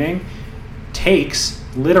fine tuning takes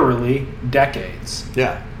literally decades.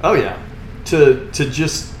 Yeah. Oh yeah. To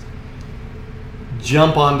just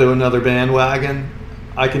jump onto another bandwagon,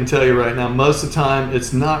 I can tell you right now, most of the time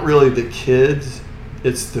it's not really the kids,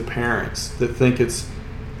 it's the parents that think it's,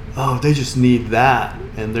 oh, they just need that,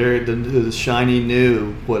 and they're the shiny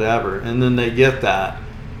new whatever, and then they get that,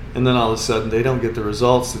 and then all of a sudden they don't get the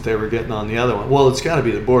results that they were getting on the other one. Well, it's got to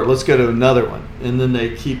be the board. Let's go to another one, and then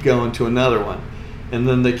they keep going to another one, and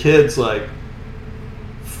then the kid's like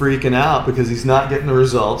freaking out because he's not getting the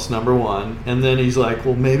results, number one, and then he's like,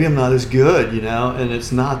 well, maybe I'm not as good, and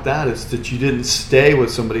it's not that, it's that you didn't stay with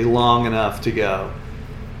somebody long enough to go,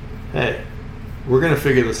 hey, we're going to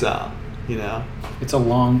figure this out, it takes a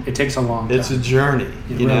long time. It's a journey.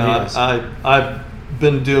 It really is. I've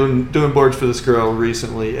been doing boards for this girl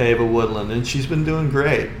recently, Ava Woodland, and she's been doing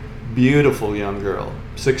great. Beautiful young girl,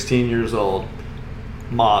 16 years old,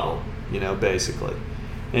 model, basically.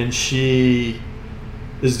 And she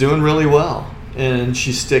is doing really well, and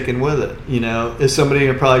she's sticking with it. Is somebody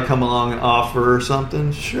going to probably come along and offer her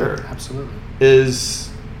something? Sure. Absolutely.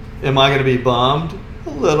 Am I going to be bummed? A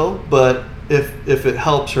little, but if it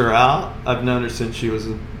helps her out, I've known her since she was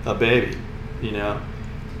a baby,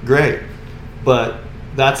 great. But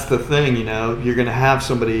that's the thing, you're going to have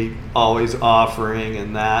somebody always offering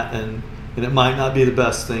and that, and it might not be the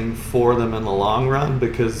best thing for them in the long run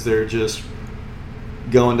because they're just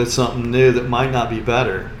going to something new that might not be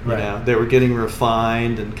better. Right. They were getting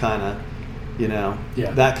refined and kind of,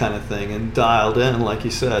 that kind of thing, and dialed in, like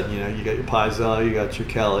you said, you got your Paizel, you got your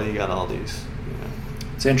Kelly, you got all these.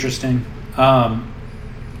 It's interesting. Kind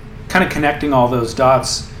of connecting all those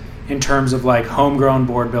dots in terms of like homegrown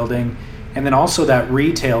board building, and then also that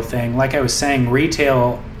retail thing. Like I was saying,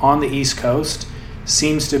 retail on the East Coast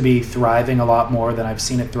seems to be thriving a lot more than I've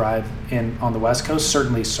seen it thrive on the West Coast,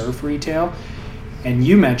 certainly surf retail. And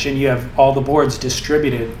you mentioned you have all the boards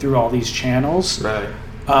distributed through all these channels. Right.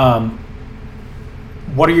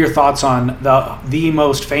 What are your thoughts on the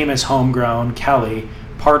most famous homegrown, Kelly,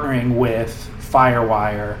 partnering with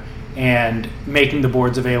Firewire and making the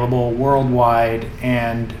boards available worldwide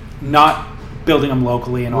and not building them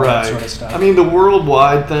locally and all that sort of stuff? I mean, the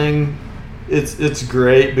worldwide thing, it's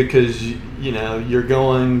great because you're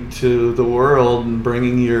going to the world and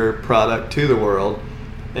bringing your product to the world,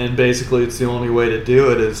 and basically it's the only way to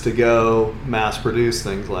do it is to go mass produce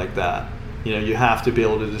things like that. You have to be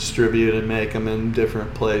able to distribute and make them in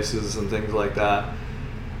different places and things like that.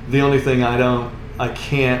 The only thing I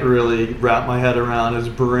can't really wrap my head around is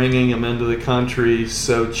bringing them into the country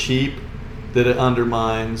so cheap that it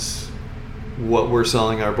undermines what we're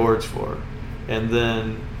selling our boards for. And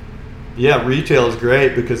then, retail is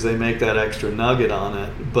great because they make that extra nugget on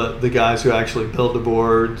it, but the guys who actually build the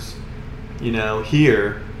boards,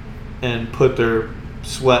 here and put their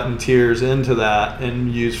sweat and tears into that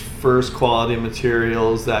and use first quality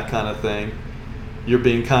materials, that kind of thing, you're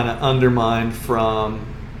being kind of undermined from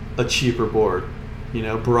a cheaper board,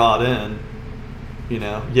 brought in,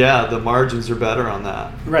 the margins are better on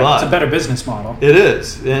that. Right, but it's a better business model. It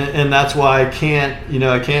is, and that's why I can't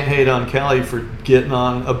hate on Kelly for getting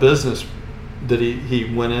on a business that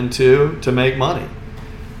he went into to make money.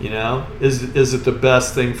 Is it the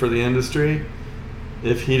best thing for the industry?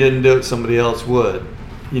 If he didn't do it, somebody else would.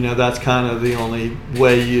 That's kind of the only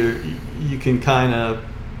way you can kind of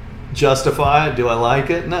justify it. Do I like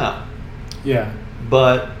it? No. Yeah.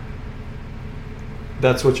 But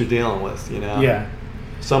that's what you're dealing with, Yeah.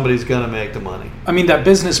 Somebody's going to make the money. I mean, that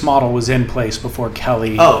business model was in place before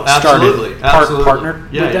Kelly absolutely.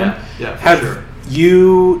 partnered with them. Yeah, for Have sure.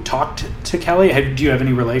 you talked to Kelly? Do you have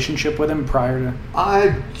any relationship with him prior to?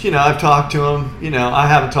 I've talked to him. I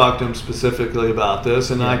haven't talked to him specifically about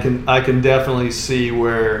this, and I can definitely see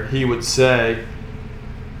where he would say,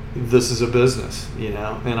 "This is a business,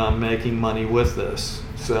 and I'm making money with this."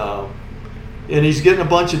 So, and he's getting a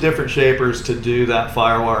bunch of different shapers to do that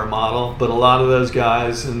Firewire model, but a lot of those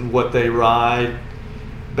guys and what they ride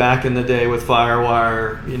back in the day with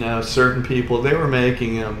Firewire, you know, certain people, they were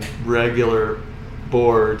making them regular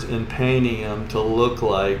boards and painting them to look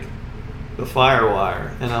like the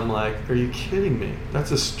Firewire. And I'm like, are you kidding me?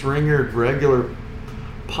 That's a stringered regular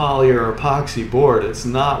poly or epoxy board. It's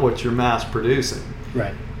not what you're mass producing.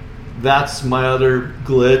 Right. That's my other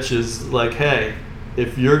glitch is like, hey,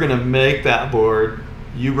 if you're going to make that board,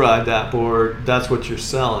 you ride that board, that's what you're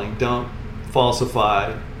selling. Don't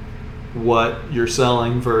falsify what you're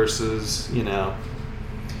selling versus, you know.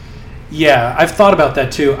 Yeah, I've thought about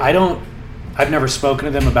that too. I've never spoken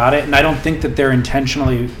to them about it, and I don't think that they're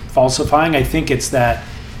intentionally falsifying. I think it's that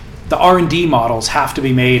the R&D models have to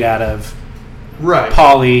be made out of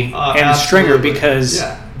poly and stringer because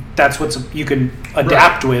that's what you can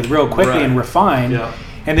adapt with real quickly and refine. Yeah.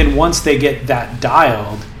 And then once they get that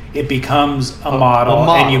dialed, it becomes a model,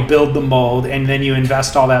 and you build the mold, and then you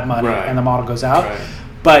invest all that money, and the model goes out. Right.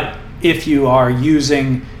 But if you are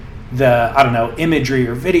using the, I don't know, imagery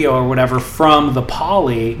or video or whatever from the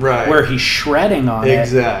poly where he's shredding on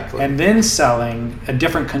it and then selling a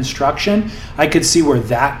different construction, I could see where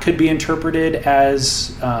that could be interpreted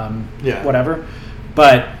as whatever.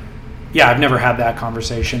 But yeah, I've never had that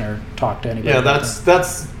conversation or talked to anybody. Yeah,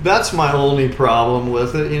 that's my only problem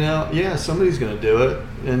with it, you know. Yeah, somebody's going to do it,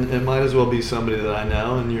 and it might as well be somebody that I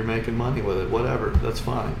know, and you're making money with it. Whatever, that's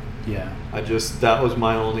fine. Yeah. That was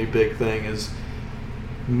my only big thing is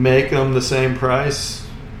make them the same price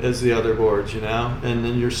as the other boards, you know, and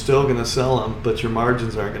then you're still going to sell them, but your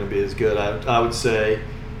margins aren't going to be as good. I would say,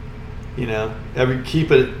 you know,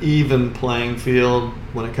 keep it even playing field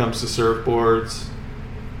when it comes to surfboards.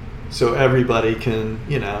 So everybody can,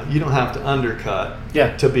 you know, you don't have to undercut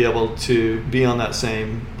to be able to be on that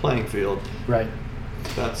same playing field. Right.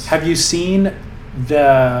 Have you seen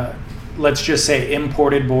the, let's just say,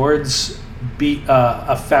 imported boards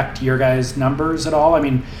affect your guys' numbers at all? I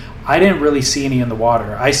mean, I didn't really see any in the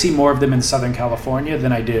water. I see more of them in Southern California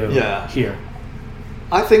than I do here.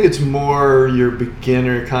 I think it's more your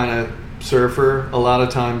beginner kind of surfer a lot of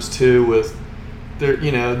times too with,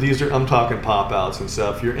 you know, I'm talking pop outs and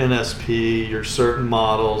stuff. Your NSP, your certain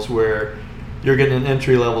models where you're getting an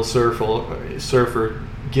entry level surfer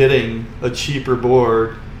getting a cheaper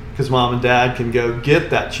board because mom and dad can go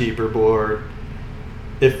get that cheaper board.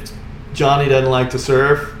 If Johnny doesn't like to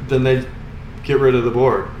surf, then they get rid of the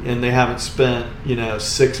board, and they haven't spent, you know,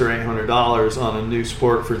 $600 or $800 on a new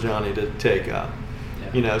sport for Johnny to take up.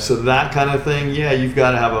 Yeah. You know, so that kind of thing. Yeah, you've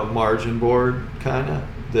got to have a margin board kind of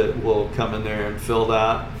that will come in there and fill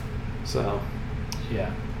that. So,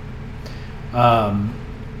 yeah.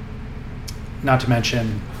 Not to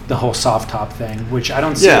mention the whole soft top thing, which I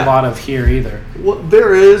don't see a lot of here either. Well,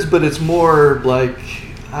 there is, but it's more like,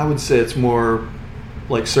 I would say it's more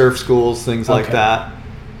like surf schools, things like that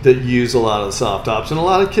use a lot of the soft tops. And a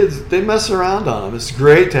lot of kids, they mess around on them. It's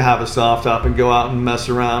great to have a soft top and go out and mess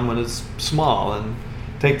around when it's small and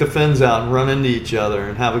take the fins out and run into each other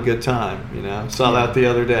and have a good time, you know. Saw that the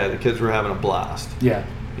other day. The kids were having a blast. Yeah.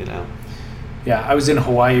 You know. Yeah, I was in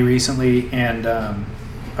Hawaii recently, and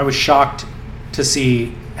I was shocked to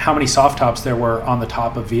see how many soft tops there were on the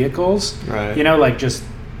top of vehicles. Right. You know, like just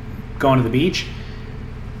going to the beach.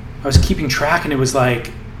 I was keeping track, and it was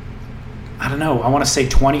like, I don't know, I want to say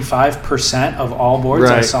 25% of all boards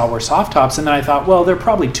I saw were soft tops. And then I thought, well, they're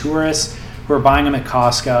probably tourists who are buying them at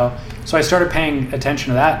Costco. So I started paying attention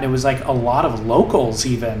to that, and it was like a lot of locals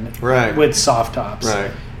even with soft tops,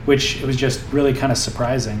 which it was just really kind of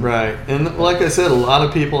surprising. Right. And like I said, a lot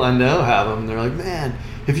of people I know have them. They're like, man,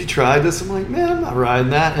 have you tried this? I'm like, man, I'm not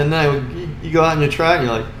riding that. And then you go out and you try it, and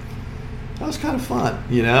you're like, that was kind of fun.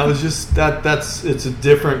 You know, it's just it's a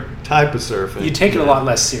different type of surfing. You take it a lot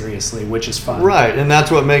less seriously, which is fun. Right. And that's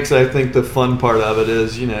what makes, I think, the fun part of it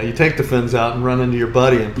is, you know, you take the fins out and run into your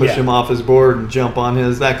buddy and push him off his board and jump on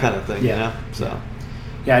his, that kind of thing, you know? So.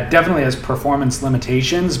 Yeah, it definitely has performance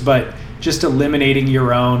limitations, but just eliminating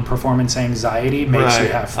your own performance anxiety makes you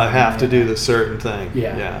have fun. I have to do this certain thing.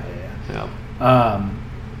 Yeah.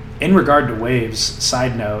 In regard to waves,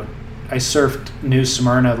 side note, I surfed New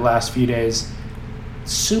Smyrna the last few days.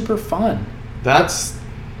 Super fun. That's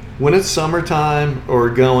when it's summertime or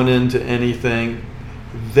going into anything,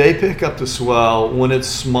 they pick up the swell. When it's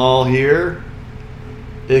small here,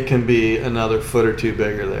 it can be another foot or two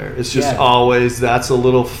bigger there. It's just always, that's a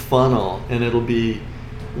little funnel, and it'll be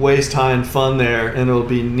waist high and fun there, and it'll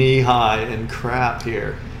be knee high and crap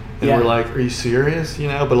here. And we're like, are you serious? You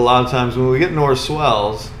know, but a lot of times when we get north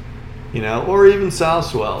swells, you know, or even south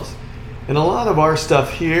swells, and a lot of our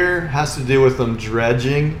stuff here has to do with them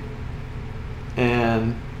dredging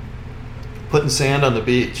and putting sand on the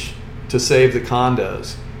beach to save the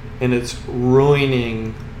condos, and it's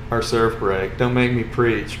ruining our surf break. Don't make me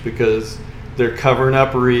preach, because they're covering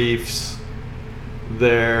up reefs.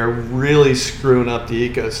 They're really screwing up the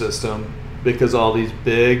ecosystem because all these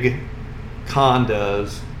big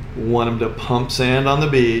condos want them to pump sand on the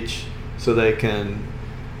beach so they can,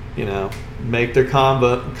 make their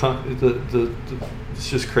it's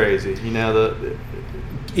just crazy.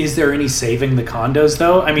 Is there any saving the condos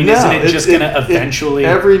though? I mean, isn't it just going to eventually...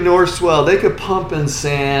 Every North Swell, they could pump in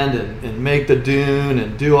sand and make the dune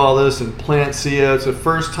and do all this and plant CO. It's the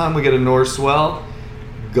first time we get a North Swell,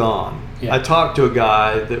 gone. Yeah. I talked to a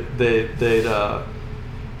guy that they'd I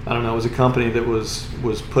don't know, it was a company that was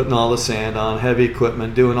putting all the sand on, heavy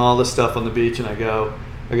equipment, doing all the stuff on the beach, and I go,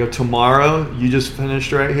 tomorrow, you just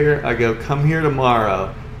finished right here? I go, come here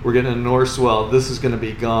tomorrow. We're getting a North Swell. This is going to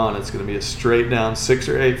be gone. It's going to be a straight down 6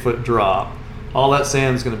 or 8 foot drop. All that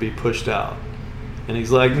sand is going to be pushed out. And he's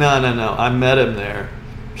like, no. I met him there.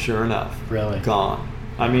 Sure enough. Really? Gone.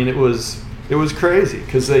 I mean, it was crazy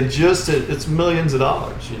because it's millions of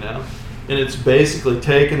dollars, And it's basically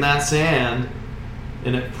taking that sand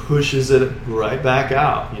and it pushes it right back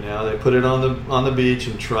out. They put it on the beach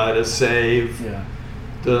and try to save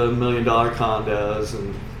the $1 million condos,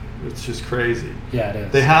 and it's just crazy. Yeah, it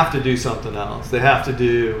is. They have to do something else. They have to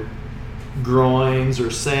do groins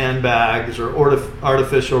or sandbags or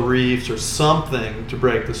artificial reefs or something to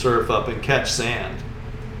break the surf up and catch sand,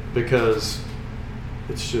 because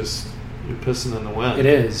it's just, you're pissing in the wind. It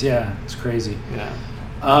is, yeah. It's crazy. Yeah.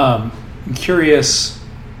 I'm curious,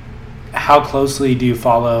 how closely do you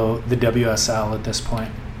follow the WSL at this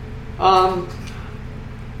point?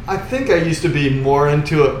 I think I used to be more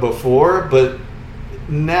into it before, but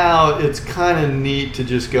now it's kind of neat to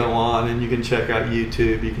just go on and you can check out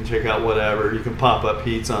YouTube, you can check out whatever, you can pop up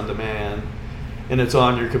heats on demand, and it's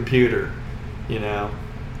on your computer, And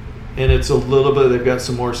it's a little bit, they've got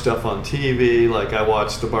some more stuff on TV, like I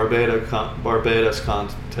watched the Barbados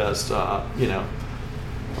contest,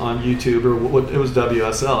 on YouTube, or it was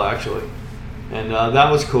WSL actually, and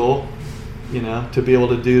that was cool, to be able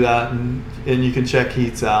to do that, and you can check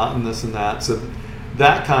heats out and this and that. So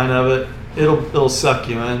that kind of it, it'll suck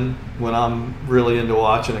you in when I'm really into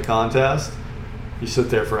watching a contest. You sit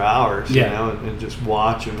there for hours, and just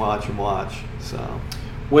watch and watch and watch. So,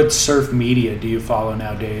 what surf media do you follow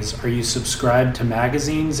nowadays? Are you subscribed to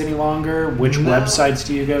magazines any longer? Which websites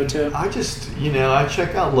do you go to? I just, I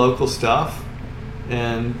check out local stuff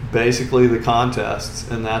and basically the contests,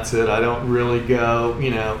 and that's it. I don't really go,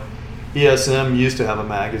 ESM used to have a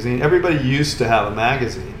magazine. Everybody used to have a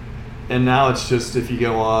magazine. And now it's just, if you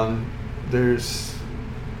go on, it's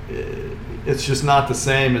just not the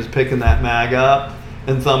same as picking that mag up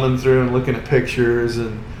and thumbing through and looking at pictures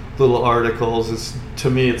and little articles. To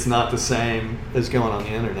me, it's not the same as going on the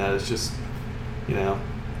internet. It's just,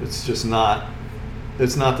 it's just not,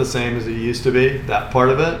 it's not the same as it used to be. That part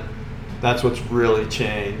of it, that's what's really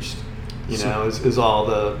changed, is all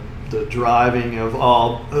the driving of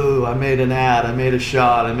I made an ad, I made a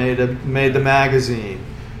shot, I made the magazine.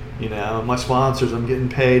 My sponsors, I'm getting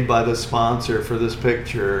paid by the sponsor for this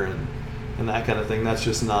picture and that kind of thing. That's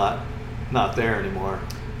just not there anymore.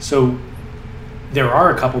 So there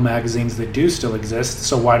are a couple magazines that do still exist,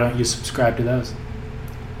 so why don't you subscribe to those?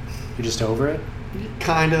 You're just over it?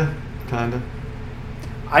 Kinda.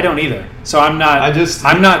 I don't either. So I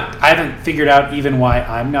haven't figured out even why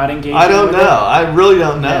I'm not engaged. I don't know. I really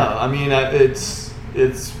don't know. Yeah. I mean, I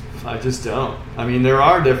just don't. I mean, there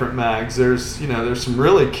are different mags. There's some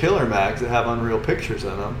really killer mags that have unreal pictures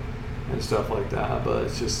in them and stuff like that. But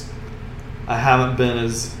it's just, I haven't been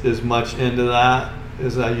as much into that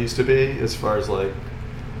as I used to be, as far as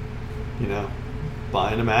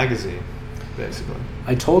buying a magazine, basically.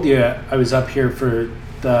 I told you I was up here for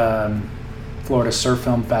the Florida Surf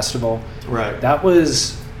Film Festival. Right. That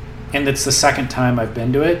was, and it's the second time I've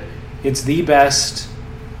been to it. It's the best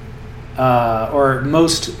or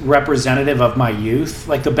most representative of my youth,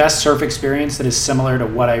 like the best surf experience that is similar to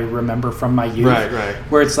what I remember from my youth. Right.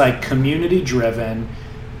 Where it's like community driven,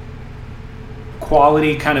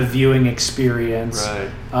 quality kind of viewing experience.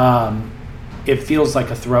 Right. It feels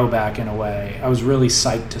like a throwback in a way. I was really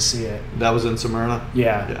psyched to see it. That was in Smyrna?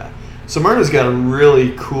 Yeah. Smyrna's got a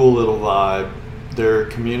really cool little vibe. Their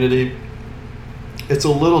community, it's a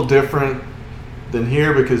little different than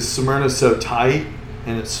here because Smyrna's so tight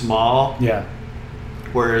and it's small. Yeah.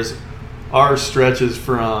 Whereas ours stretches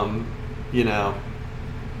from,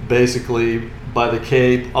 basically by the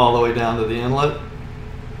Cape all the way down to the inlet.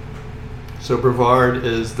 So Brevard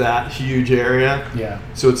is that huge area. Yeah.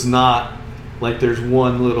 So it's not like there's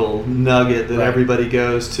one little nugget that Right. everybody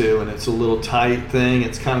goes to, and it's a little tight thing.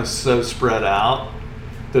 It's kind of so spread out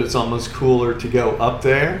that it's almost cooler to go up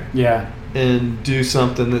there Yeah. and do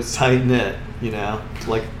something that's tight knit,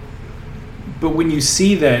 like. But when you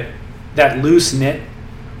see that loose knit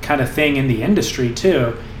kind of thing in the industry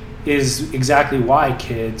too, is exactly why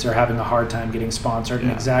kids are having a hard time getting sponsored,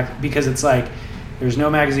 Yeah. and because it's like there's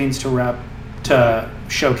no magazines to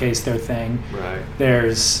showcase their thing. Right.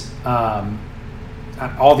 There's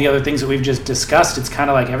all the other things that we've just discussed. It's kind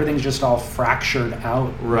of like everything's just all fractured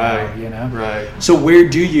out, Right. now, Right. So where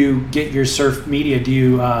do you get your surf media? Do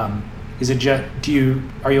you are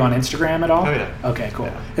you on Instagram at all? Oh, yeah. Okay, cool.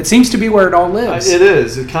 Yeah. It seems to be where it all lives. It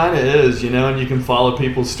is. It kind of is, and you can follow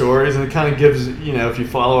people's stories, and it kind of gives, if you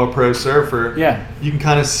follow a pro surfer, Yeah. you can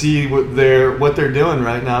kind of see what they're doing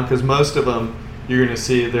right now, because most of them, you're going to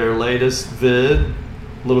see their latest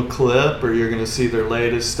little clip, or you're going to see their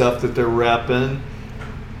latest stuff that they're repping,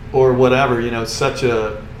 or whatever. That's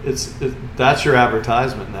your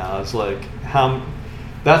advertisement now. It's like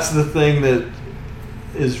that's the thing that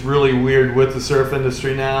is really weird with the surf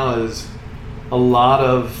industry now, is a lot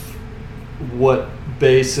of what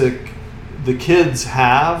the kids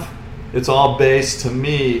have, it's all based to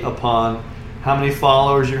me upon how many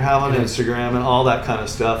followers you have on Instagram and all that kind of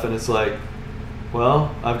stuff. And it's like,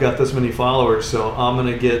 well, I've got this many followers, so I'm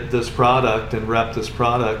going to get this product and rep this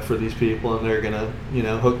product for these people, and they're going to,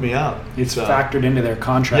 hook me up. It's So, factored into their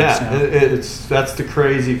contracts yeah, now. that's the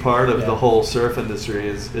crazy part of Yeah. the whole surf industry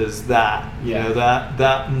is that, Yeah.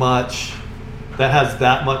 that has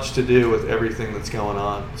that much to do with everything that's going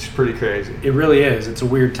on. It's pretty crazy. It really is. It's a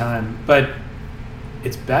weird time, but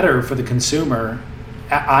it's better for the consumer.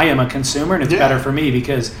 I am a consumer, and it's Yeah. better for me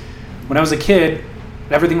because when I was a kid,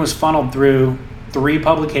 everything was funneled through 3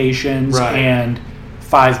 publications Right. and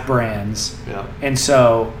 5 brands. Yeah. And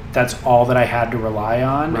so that's all that I had to rely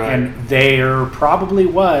on. Right. And there probably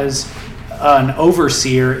was an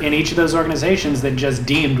overseer in each of those organizations that just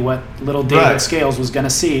deemed what little David Right. Scales was going to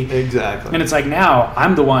see. Exactly. And it's like now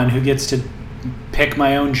I'm the one who gets to pick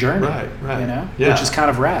my own journey. Right, right. Which is kind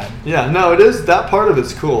of rad. Yeah, no, it is. That part of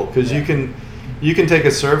it's cool because you can take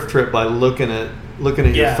a surf trip by looking at your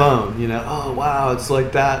Yeah. phone. Oh wow, it's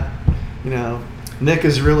like that. Nick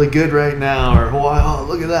is really good right now, or wow,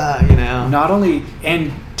 look at that. Not only,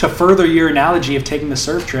 and to further your analogy of taking the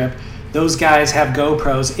surf trip, those guys have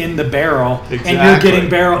GoPros in the barrel, and you're Exactly. getting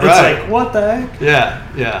barrel. It's Right. like, what the heck? Yeah,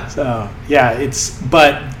 yeah. So yeah,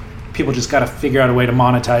 but people just got to figure out a way to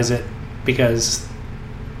monetize it because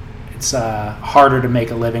it's harder to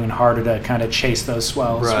make a living and harder to kind of chase those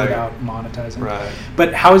swells Right. without monetizing. Right.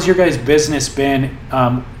 But how has your guys' business been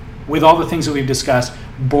with all the things that we've discussed?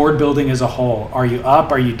 Board building as a whole. Are you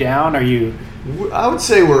up? Are you down? Are you? I would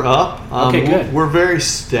say we're up. Okay, good. We're very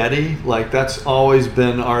steady. Like that's always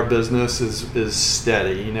been our business is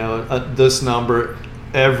steady. This number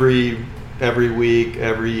every week,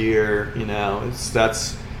 every year.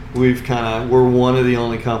 We're one of the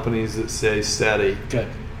only companies that stay steady. Good.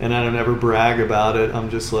 And I don't ever brag about it.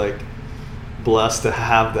 I'm just like blessed to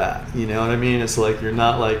have that. You know what I mean? It's like you're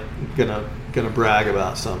not like gonna brag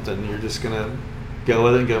about something. You're just gonna go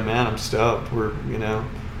with it and go, man, I'm stoked. We're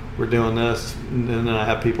doing this. And then I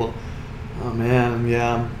have people, oh man,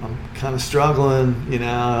 yeah, I'm kind of struggling.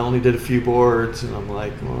 I only did a few boards, and I'm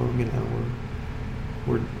like, well,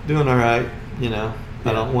 we're doing all right.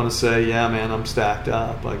 I don't want to say, yeah, man, I'm stacked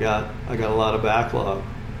up. I got a lot of backlog.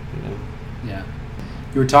 Yeah.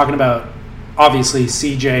 You were talking about, obviously,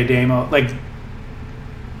 CJ, Damo, like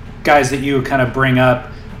guys that you kind of bring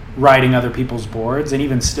up riding other people's boards. And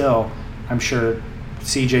even still, I'm sure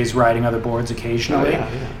CJ's riding other boards occasionally. Oh,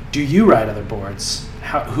 yeah. Do you ride other boards?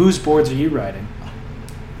 Whose boards are you riding?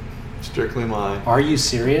 Strictly mine. Are you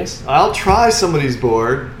serious? I'll try somebody's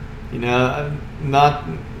board.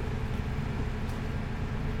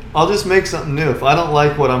 I'll just make something new. If I don't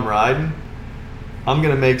like what I'm riding, I'm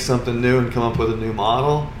going to make something new and come up with a new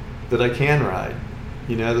model that I can ride.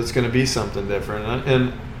 That's going to be something different.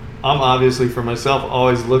 And I'm obviously, for myself,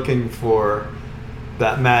 always looking for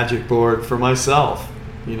that magic board for myself,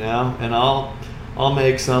 and I'll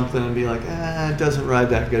make something and be like, it doesn't ride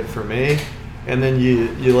that good for me. And then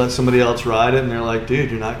you let somebody else ride it, and they're like,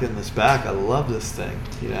 dude, you're not getting this back. I love this thing,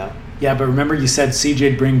 Yeah, but remember you said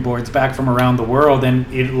CJ'd bring boards back from around the world,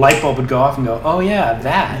 and light bulb would go off and go, oh yeah,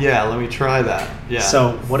 that. Yeah, let me try that. Yeah.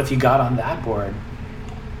 So what if you got on that board?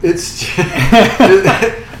 It's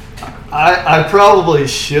I probably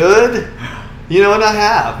should, and I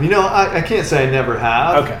have. I can't say I never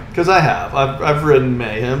have. Okay. Because I have. I've ridden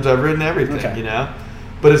Mayhems. I've ridden everything. Okay.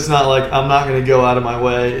 But it's not like I'm not going to go out of my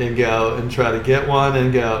way and go and try to get one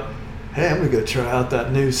and go, hey, I'm gonna go try out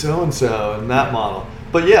that new so and so and that model.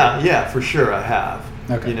 But yeah, for sure I have.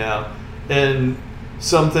 Okay. You know, and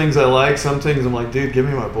some things I like, some things I'm like, dude, give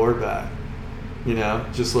me my board back. You know,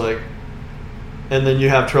 just like, and then you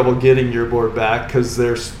have trouble getting your board back because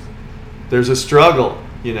there's a struggle.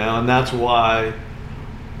 You know, and that's why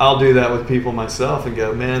I'll do that with people myself and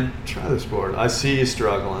go, man, try this board. I see you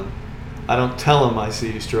struggling. I don't tell them I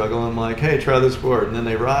see you struggling. I'm like, hey, try this board. And then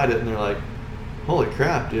they ride it and they're like, holy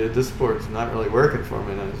crap, dude, this board's not really working for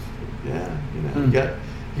me. And I was, yeah, you know, you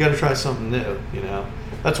got to try something new, you know.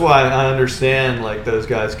 That's why I understand, like, those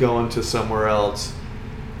guys going to somewhere else,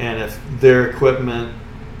 and if their equipment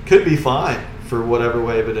could be fine for whatever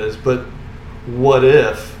wave it is, but what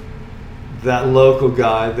if that local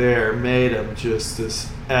guy there made them just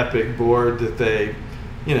this epic board that they,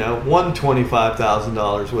 you know, won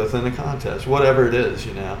 $25,000 with in a contest, whatever it is,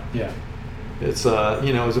 you know. Yeah. It's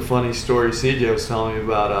you know, it was a funny story CJ was telling me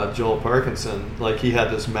about Joel Parkinson. Like, he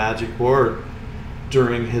had this magic board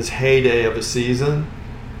during his heyday of a season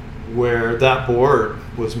where that board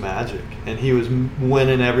was magic and he was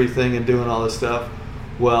winning everything and doing all this stuff.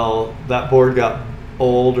 Well, that board got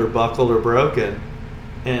old or buckled or broken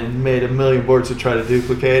and made a million boards to try to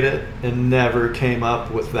duplicate it and never came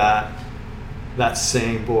up with that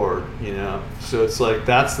same board, you know. So it's like,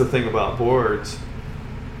 that's the thing about boards.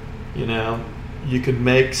 You know, you could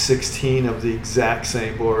make 16 of the exact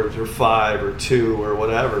same boards, or 5 or 2 or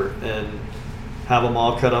whatever, and have them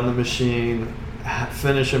all cut on the machine,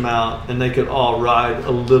 finish them out, and they could all ride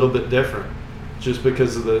a little bit different just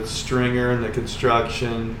because of the stringer and the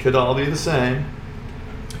construction. Could all be the same,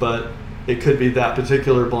 but it could be that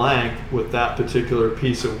particular blank with that particular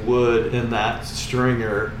piece of wood in that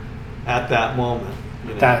stringer at that moment.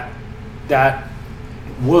 You know? That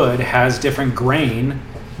wood has different grain,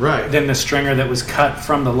 right, than the stringer that was cut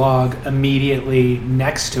from the log immediately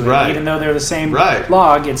next to it. Right. Even though they're the same right.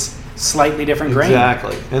 log, it's slightly different grain.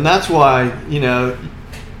 Exactly. And that's why, you know,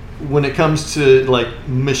 when it comes to like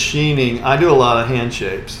machining, I do a lot of hand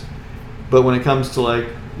shapes. But when it comes to, like,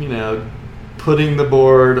 you know, putting the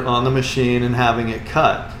board on the machine and having it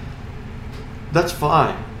cut, that's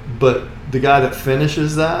fine. But the guy that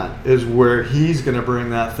finishes that is where he's going to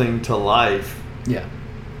bring that thing to life. Yeah.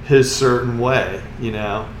 His certain way, you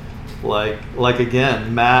know. Like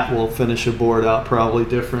again, Matt will finish a board out probably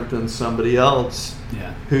different than somebody else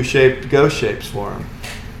who shaped ghost shapes for him,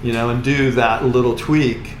 you know, and do that little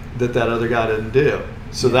tweak that other guy didn't do.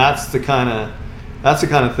 So that's the kind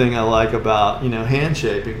of thing I like about, you know, hand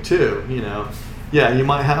shaping too. You know, yeah, you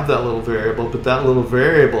might have that little variable, but that little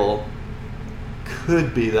variable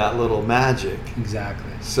could be that little magic.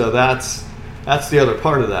 Exactly. So that's the other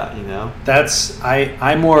part of that, you know.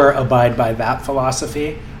 I more abide by that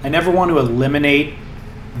philosophy. I never want to eliminate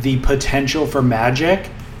the potential for magic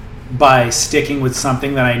by sticking with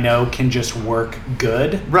something that I know can just work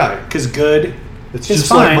good. Right. Because good it's is just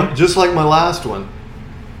fine. just like my last one.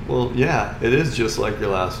 Well, yeah, it is just like your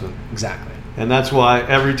last one. Exactly. And that's why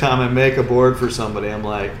every time I make a board for somebody, I'm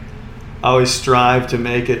like, I always strive to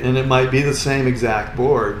make it, and it might be the same exact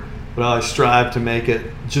board, but I always strive to make it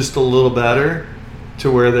just a little better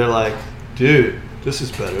to where they're like, dude, this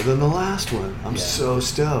is better than the last one. I'm so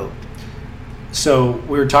stoked. So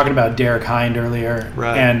we were talking about Derek Hind earlier,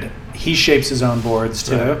 right, and he shapes his own boards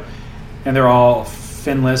too, right, and they're all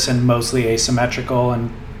finless and mostly asymmetrical,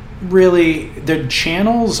 and really the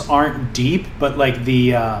channels aren't deep, but like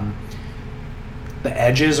the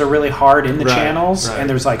edges are really hard in the channels, and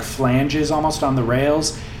there's like flanges almost on the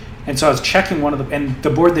rails. And so I was checking one of the, and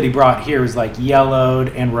the board that he brought here was like yellowed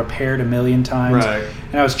and repaired a million times. Right.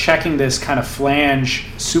 And I was checking this kind of flange,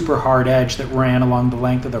 super hard edge that ran along the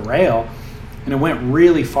length of the rail, and it went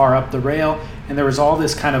really far up the rail, and there was all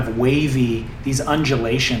this kind of wavy, these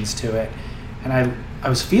undulations to it. And I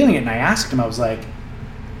was feeling it, and I asked him, I was like,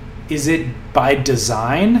 is it by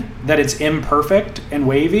design that it's imperfect and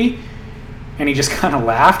wavy? And he just kind of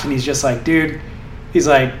laughed, and he's just like, dude, he's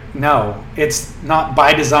like, no, it's not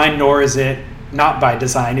by design, nor is it not by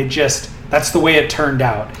design. It just, that's the way it turned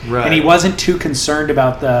out. Right. And he wasn't too concerned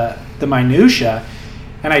about the minutia.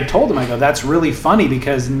 And I told him, I go, that's really funny,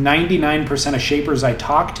 because 99% of shapers I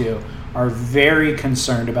talk to are very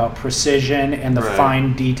concerned about precision and the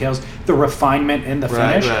fine details, the refinement in the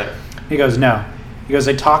finish. Right. He goes, no. He goes,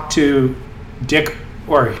 I talked to Dick,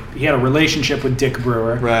 or he had a relationship with Dick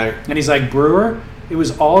Brewer. Right. And he's like, Brewer, it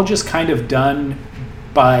was all just kind of done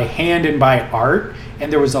by hand and by art,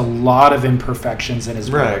 and there was a lot of imperfections in his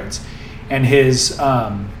boards. And his,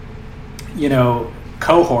 you know,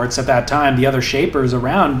 cohorts at that time, the other shapers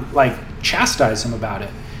around, like, chastised him about it.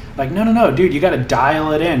 like, no, dude, you got to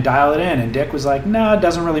dial it in. And Dick was like, no, it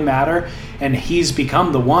doesn't really matter. And he's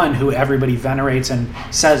become the one who everybody venerates and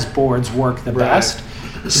says boards work the best.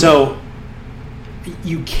 So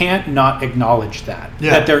you can't not acknowledge that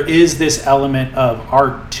there is this element of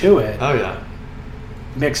art to it. Oh yeah,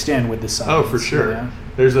 mixed in with the science. Oh, for sure. Yeah.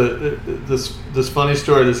 There's this funny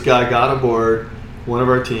story. This guy got a board. One of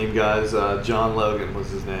our team guys, John Logan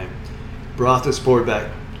was his name, brought this board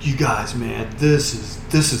back. You guys, man, this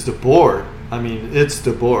is the board. I mean, it's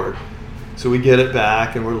the board. So we get it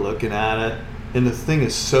back and we're looking at it, and the thing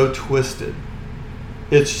is so twisted.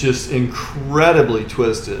 It's just incredibly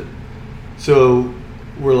twisted. So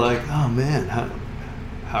we're like, oh man,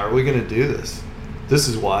 how are we going to do this? This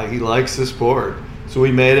is why he likes this board. So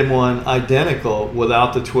we made him one identical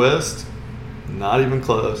without the twist, not even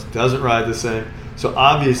close, doesn't ride the same. So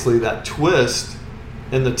obviously that twist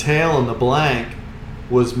in the tail and the blank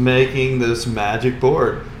was making this magic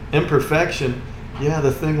board. Imperfection, yeah,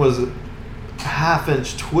 the thing was a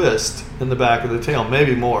half-inch twist in the back of the tail,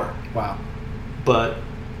 maybe more. Wow. But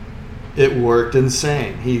it worked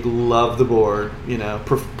insane. He loved the board,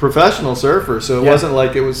 professional surfer. So it wasn't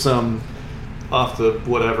like it was some off the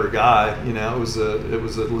whatever guy, it was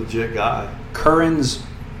a legit guy. Curran's,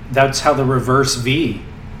 that's how the reverse V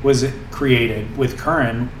was created with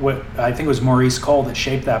Curran. What I think it was Maurice Cole that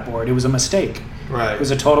shaped that board. It was a mistake. Right. It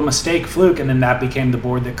was a total mistake, fluke, and then that became the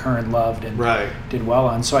board that Curran loved and did well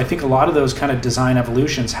on. So I think a lot of those kind of design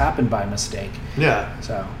evolutions happened by mistake. Yeah.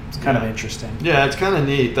 So it's kind of interesting. Yeah, it's kind of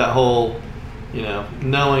neat, that whole,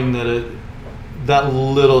 knowing that that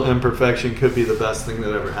little imperfection could be the best thing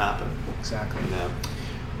that ever happened. Exactly.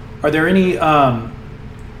 Are there any,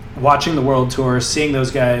 watching the World Tour, seeing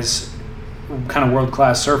those guys, kind of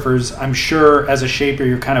world-class surfers, I'm sure as a shaper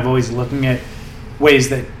you're kind of always looking at ways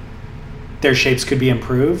that their shapes could be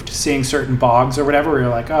improved, seeing certain bogs or whatever, where you're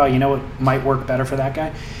like, oh, what might work better for that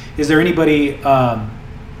guy? Is there anybody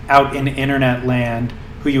out in internet land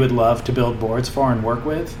who you would love to build boards for and work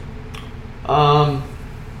with?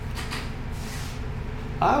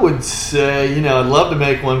 I would say, I'd love to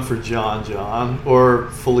make one for John or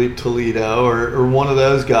Felipe Toledo or one of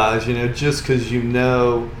those guys, just because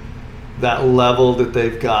that level that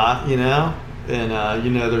they've got, and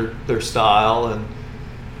their style, and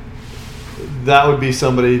that would be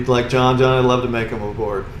somebody like John. I'd love to make him a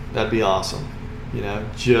board. That'd be awesome.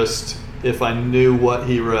 Just if I knew what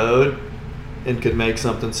he rode and could make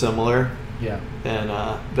something similar. Yeah. And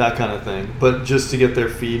that kind of thing. But just to get their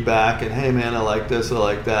feedback and, hey man, I like this, I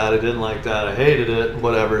like that, I didn't like that, I hated it,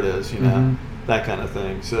 whatever it is, that kind of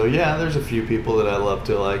thing. So yeah, there's a few people that I love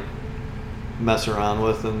to mess around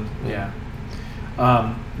with and yeah.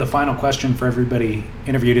 The final question for everybody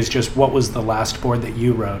interviewed is just, what was the last board that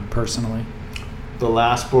you rode personally? The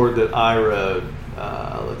last board that I rode,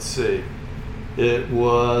 let's see, it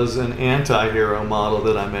was an anti-hero model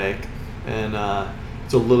that I make, and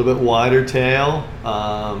it's a little bit wider tail,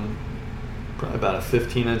 probably about a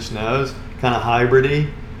 15-inch nose, kind of hybrid-y,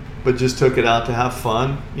 but just took it out to have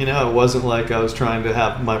fun. It wasn't like I was trying to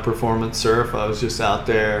have my performance surf. I was just out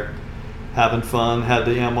there having fun. Had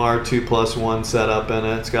the MR 2+1 set up in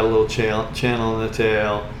it. It's got a little channel in the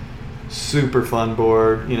tail. Super fun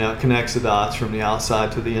board. It connects the dots from the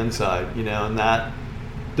outside to the inside. And that,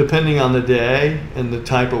 depending on the day and the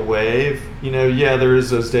type of wave, there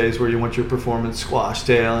is those days where you want your performance squash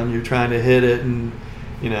tail and you're trying to hit it and,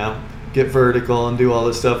 get vertical and do all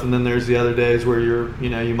this stuff. And then there's the other days where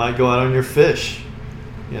you might go out on your fish,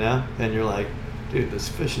 and you're like, dude, this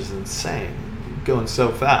fish is insane. Going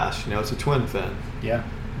so fast, it's a twin fin. Yeah.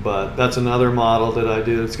 But that's another model that I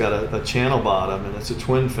do. It's got a channel bottom and it's a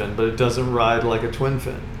twin fin, but it doesn't ride like a twin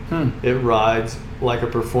fin. It rides like a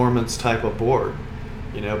performance type of board,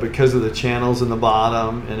 because of the channels in the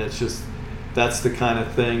bottom, and it's just, that's the kind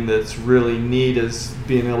of thing that's really neat, is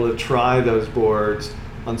being able to try those boards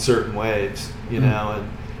on certain waves,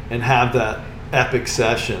 and have that epic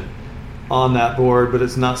session on that board, but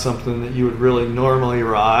it's not something that you would really normally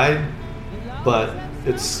ride, but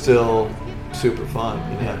it's still super fun,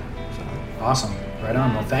 Yeah. So. Awesome. Right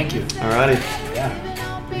on. Well, thank you. Alrighty. Yeah.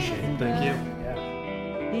 Appreciate it. Thank you.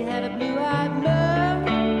 Yeah. He had a blue-eyed love,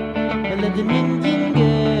 and lived an Indian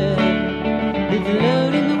girl, lived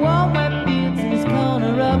alone in the warm wet fields in this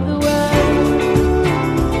corner of the world.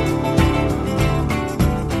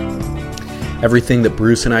 Everything that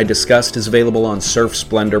Bruce and I discussed is available on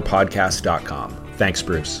surfsplendorpodcast.com. Thanks,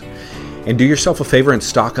 Bruce. And do yourself a favor and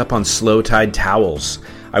stock up on Slow Tide towels.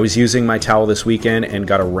 I was using my towel this weekend and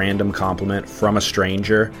got a random compliment from a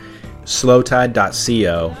stranger.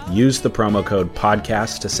 Slowtide.co. Use the promo code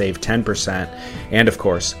podcast to save 10% and, of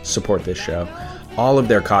course, support this show. All of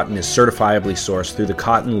their cotton is certifiably sourced through the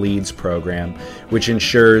Cotton Leads program, which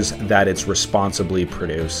ensures that it's responsibly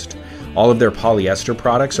produced. All of their polyester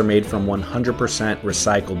products are made from 100%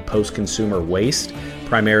 recycled post-consumer waste,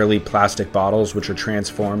 primarily plastic bottles, which are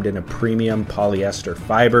transformed into premium polyester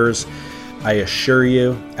fibers. I assure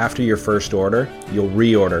you, after your first order, you'll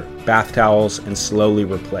reorder bath towels and slowly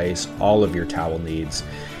replace all of your towel needs.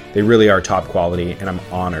 They really are top quality, and I'm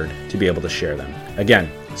honored to be able to share them.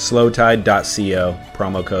 Again, slowtide.co,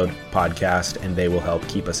 promo code podcast, and they will help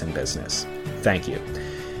keep us in business. Thank you.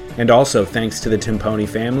 And also, thanks to the Timponi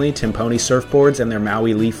family, Timponi Surfboards, and their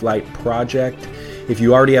Maui Leaf Light project. If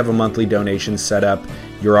you already have a monthly donation set up,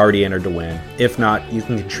 you're already entered to win. If not, you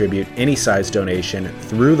can contribute any size donation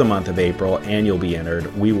through the month of April, and you'll be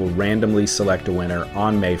entered. We will randomly select a winner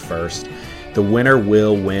on May 1st. The winner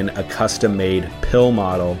will win a custom-made pill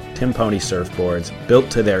model Timponi surfboards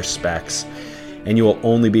built to their specs, and you will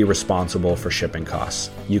only be responsible for shipping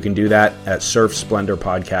costs. You can do that at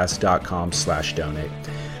surfsplendorpodcast.com/donate.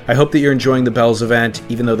 I hope that you're enjoying the Bells event,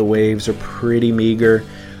 even though the waves are pretty meager.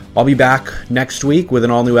 I'll be back next week with an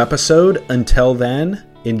all-new episode. Until then,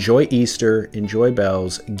 enjoy Easter, enjoy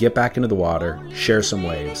Bells, get back into the water, share some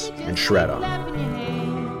waves, and shred on.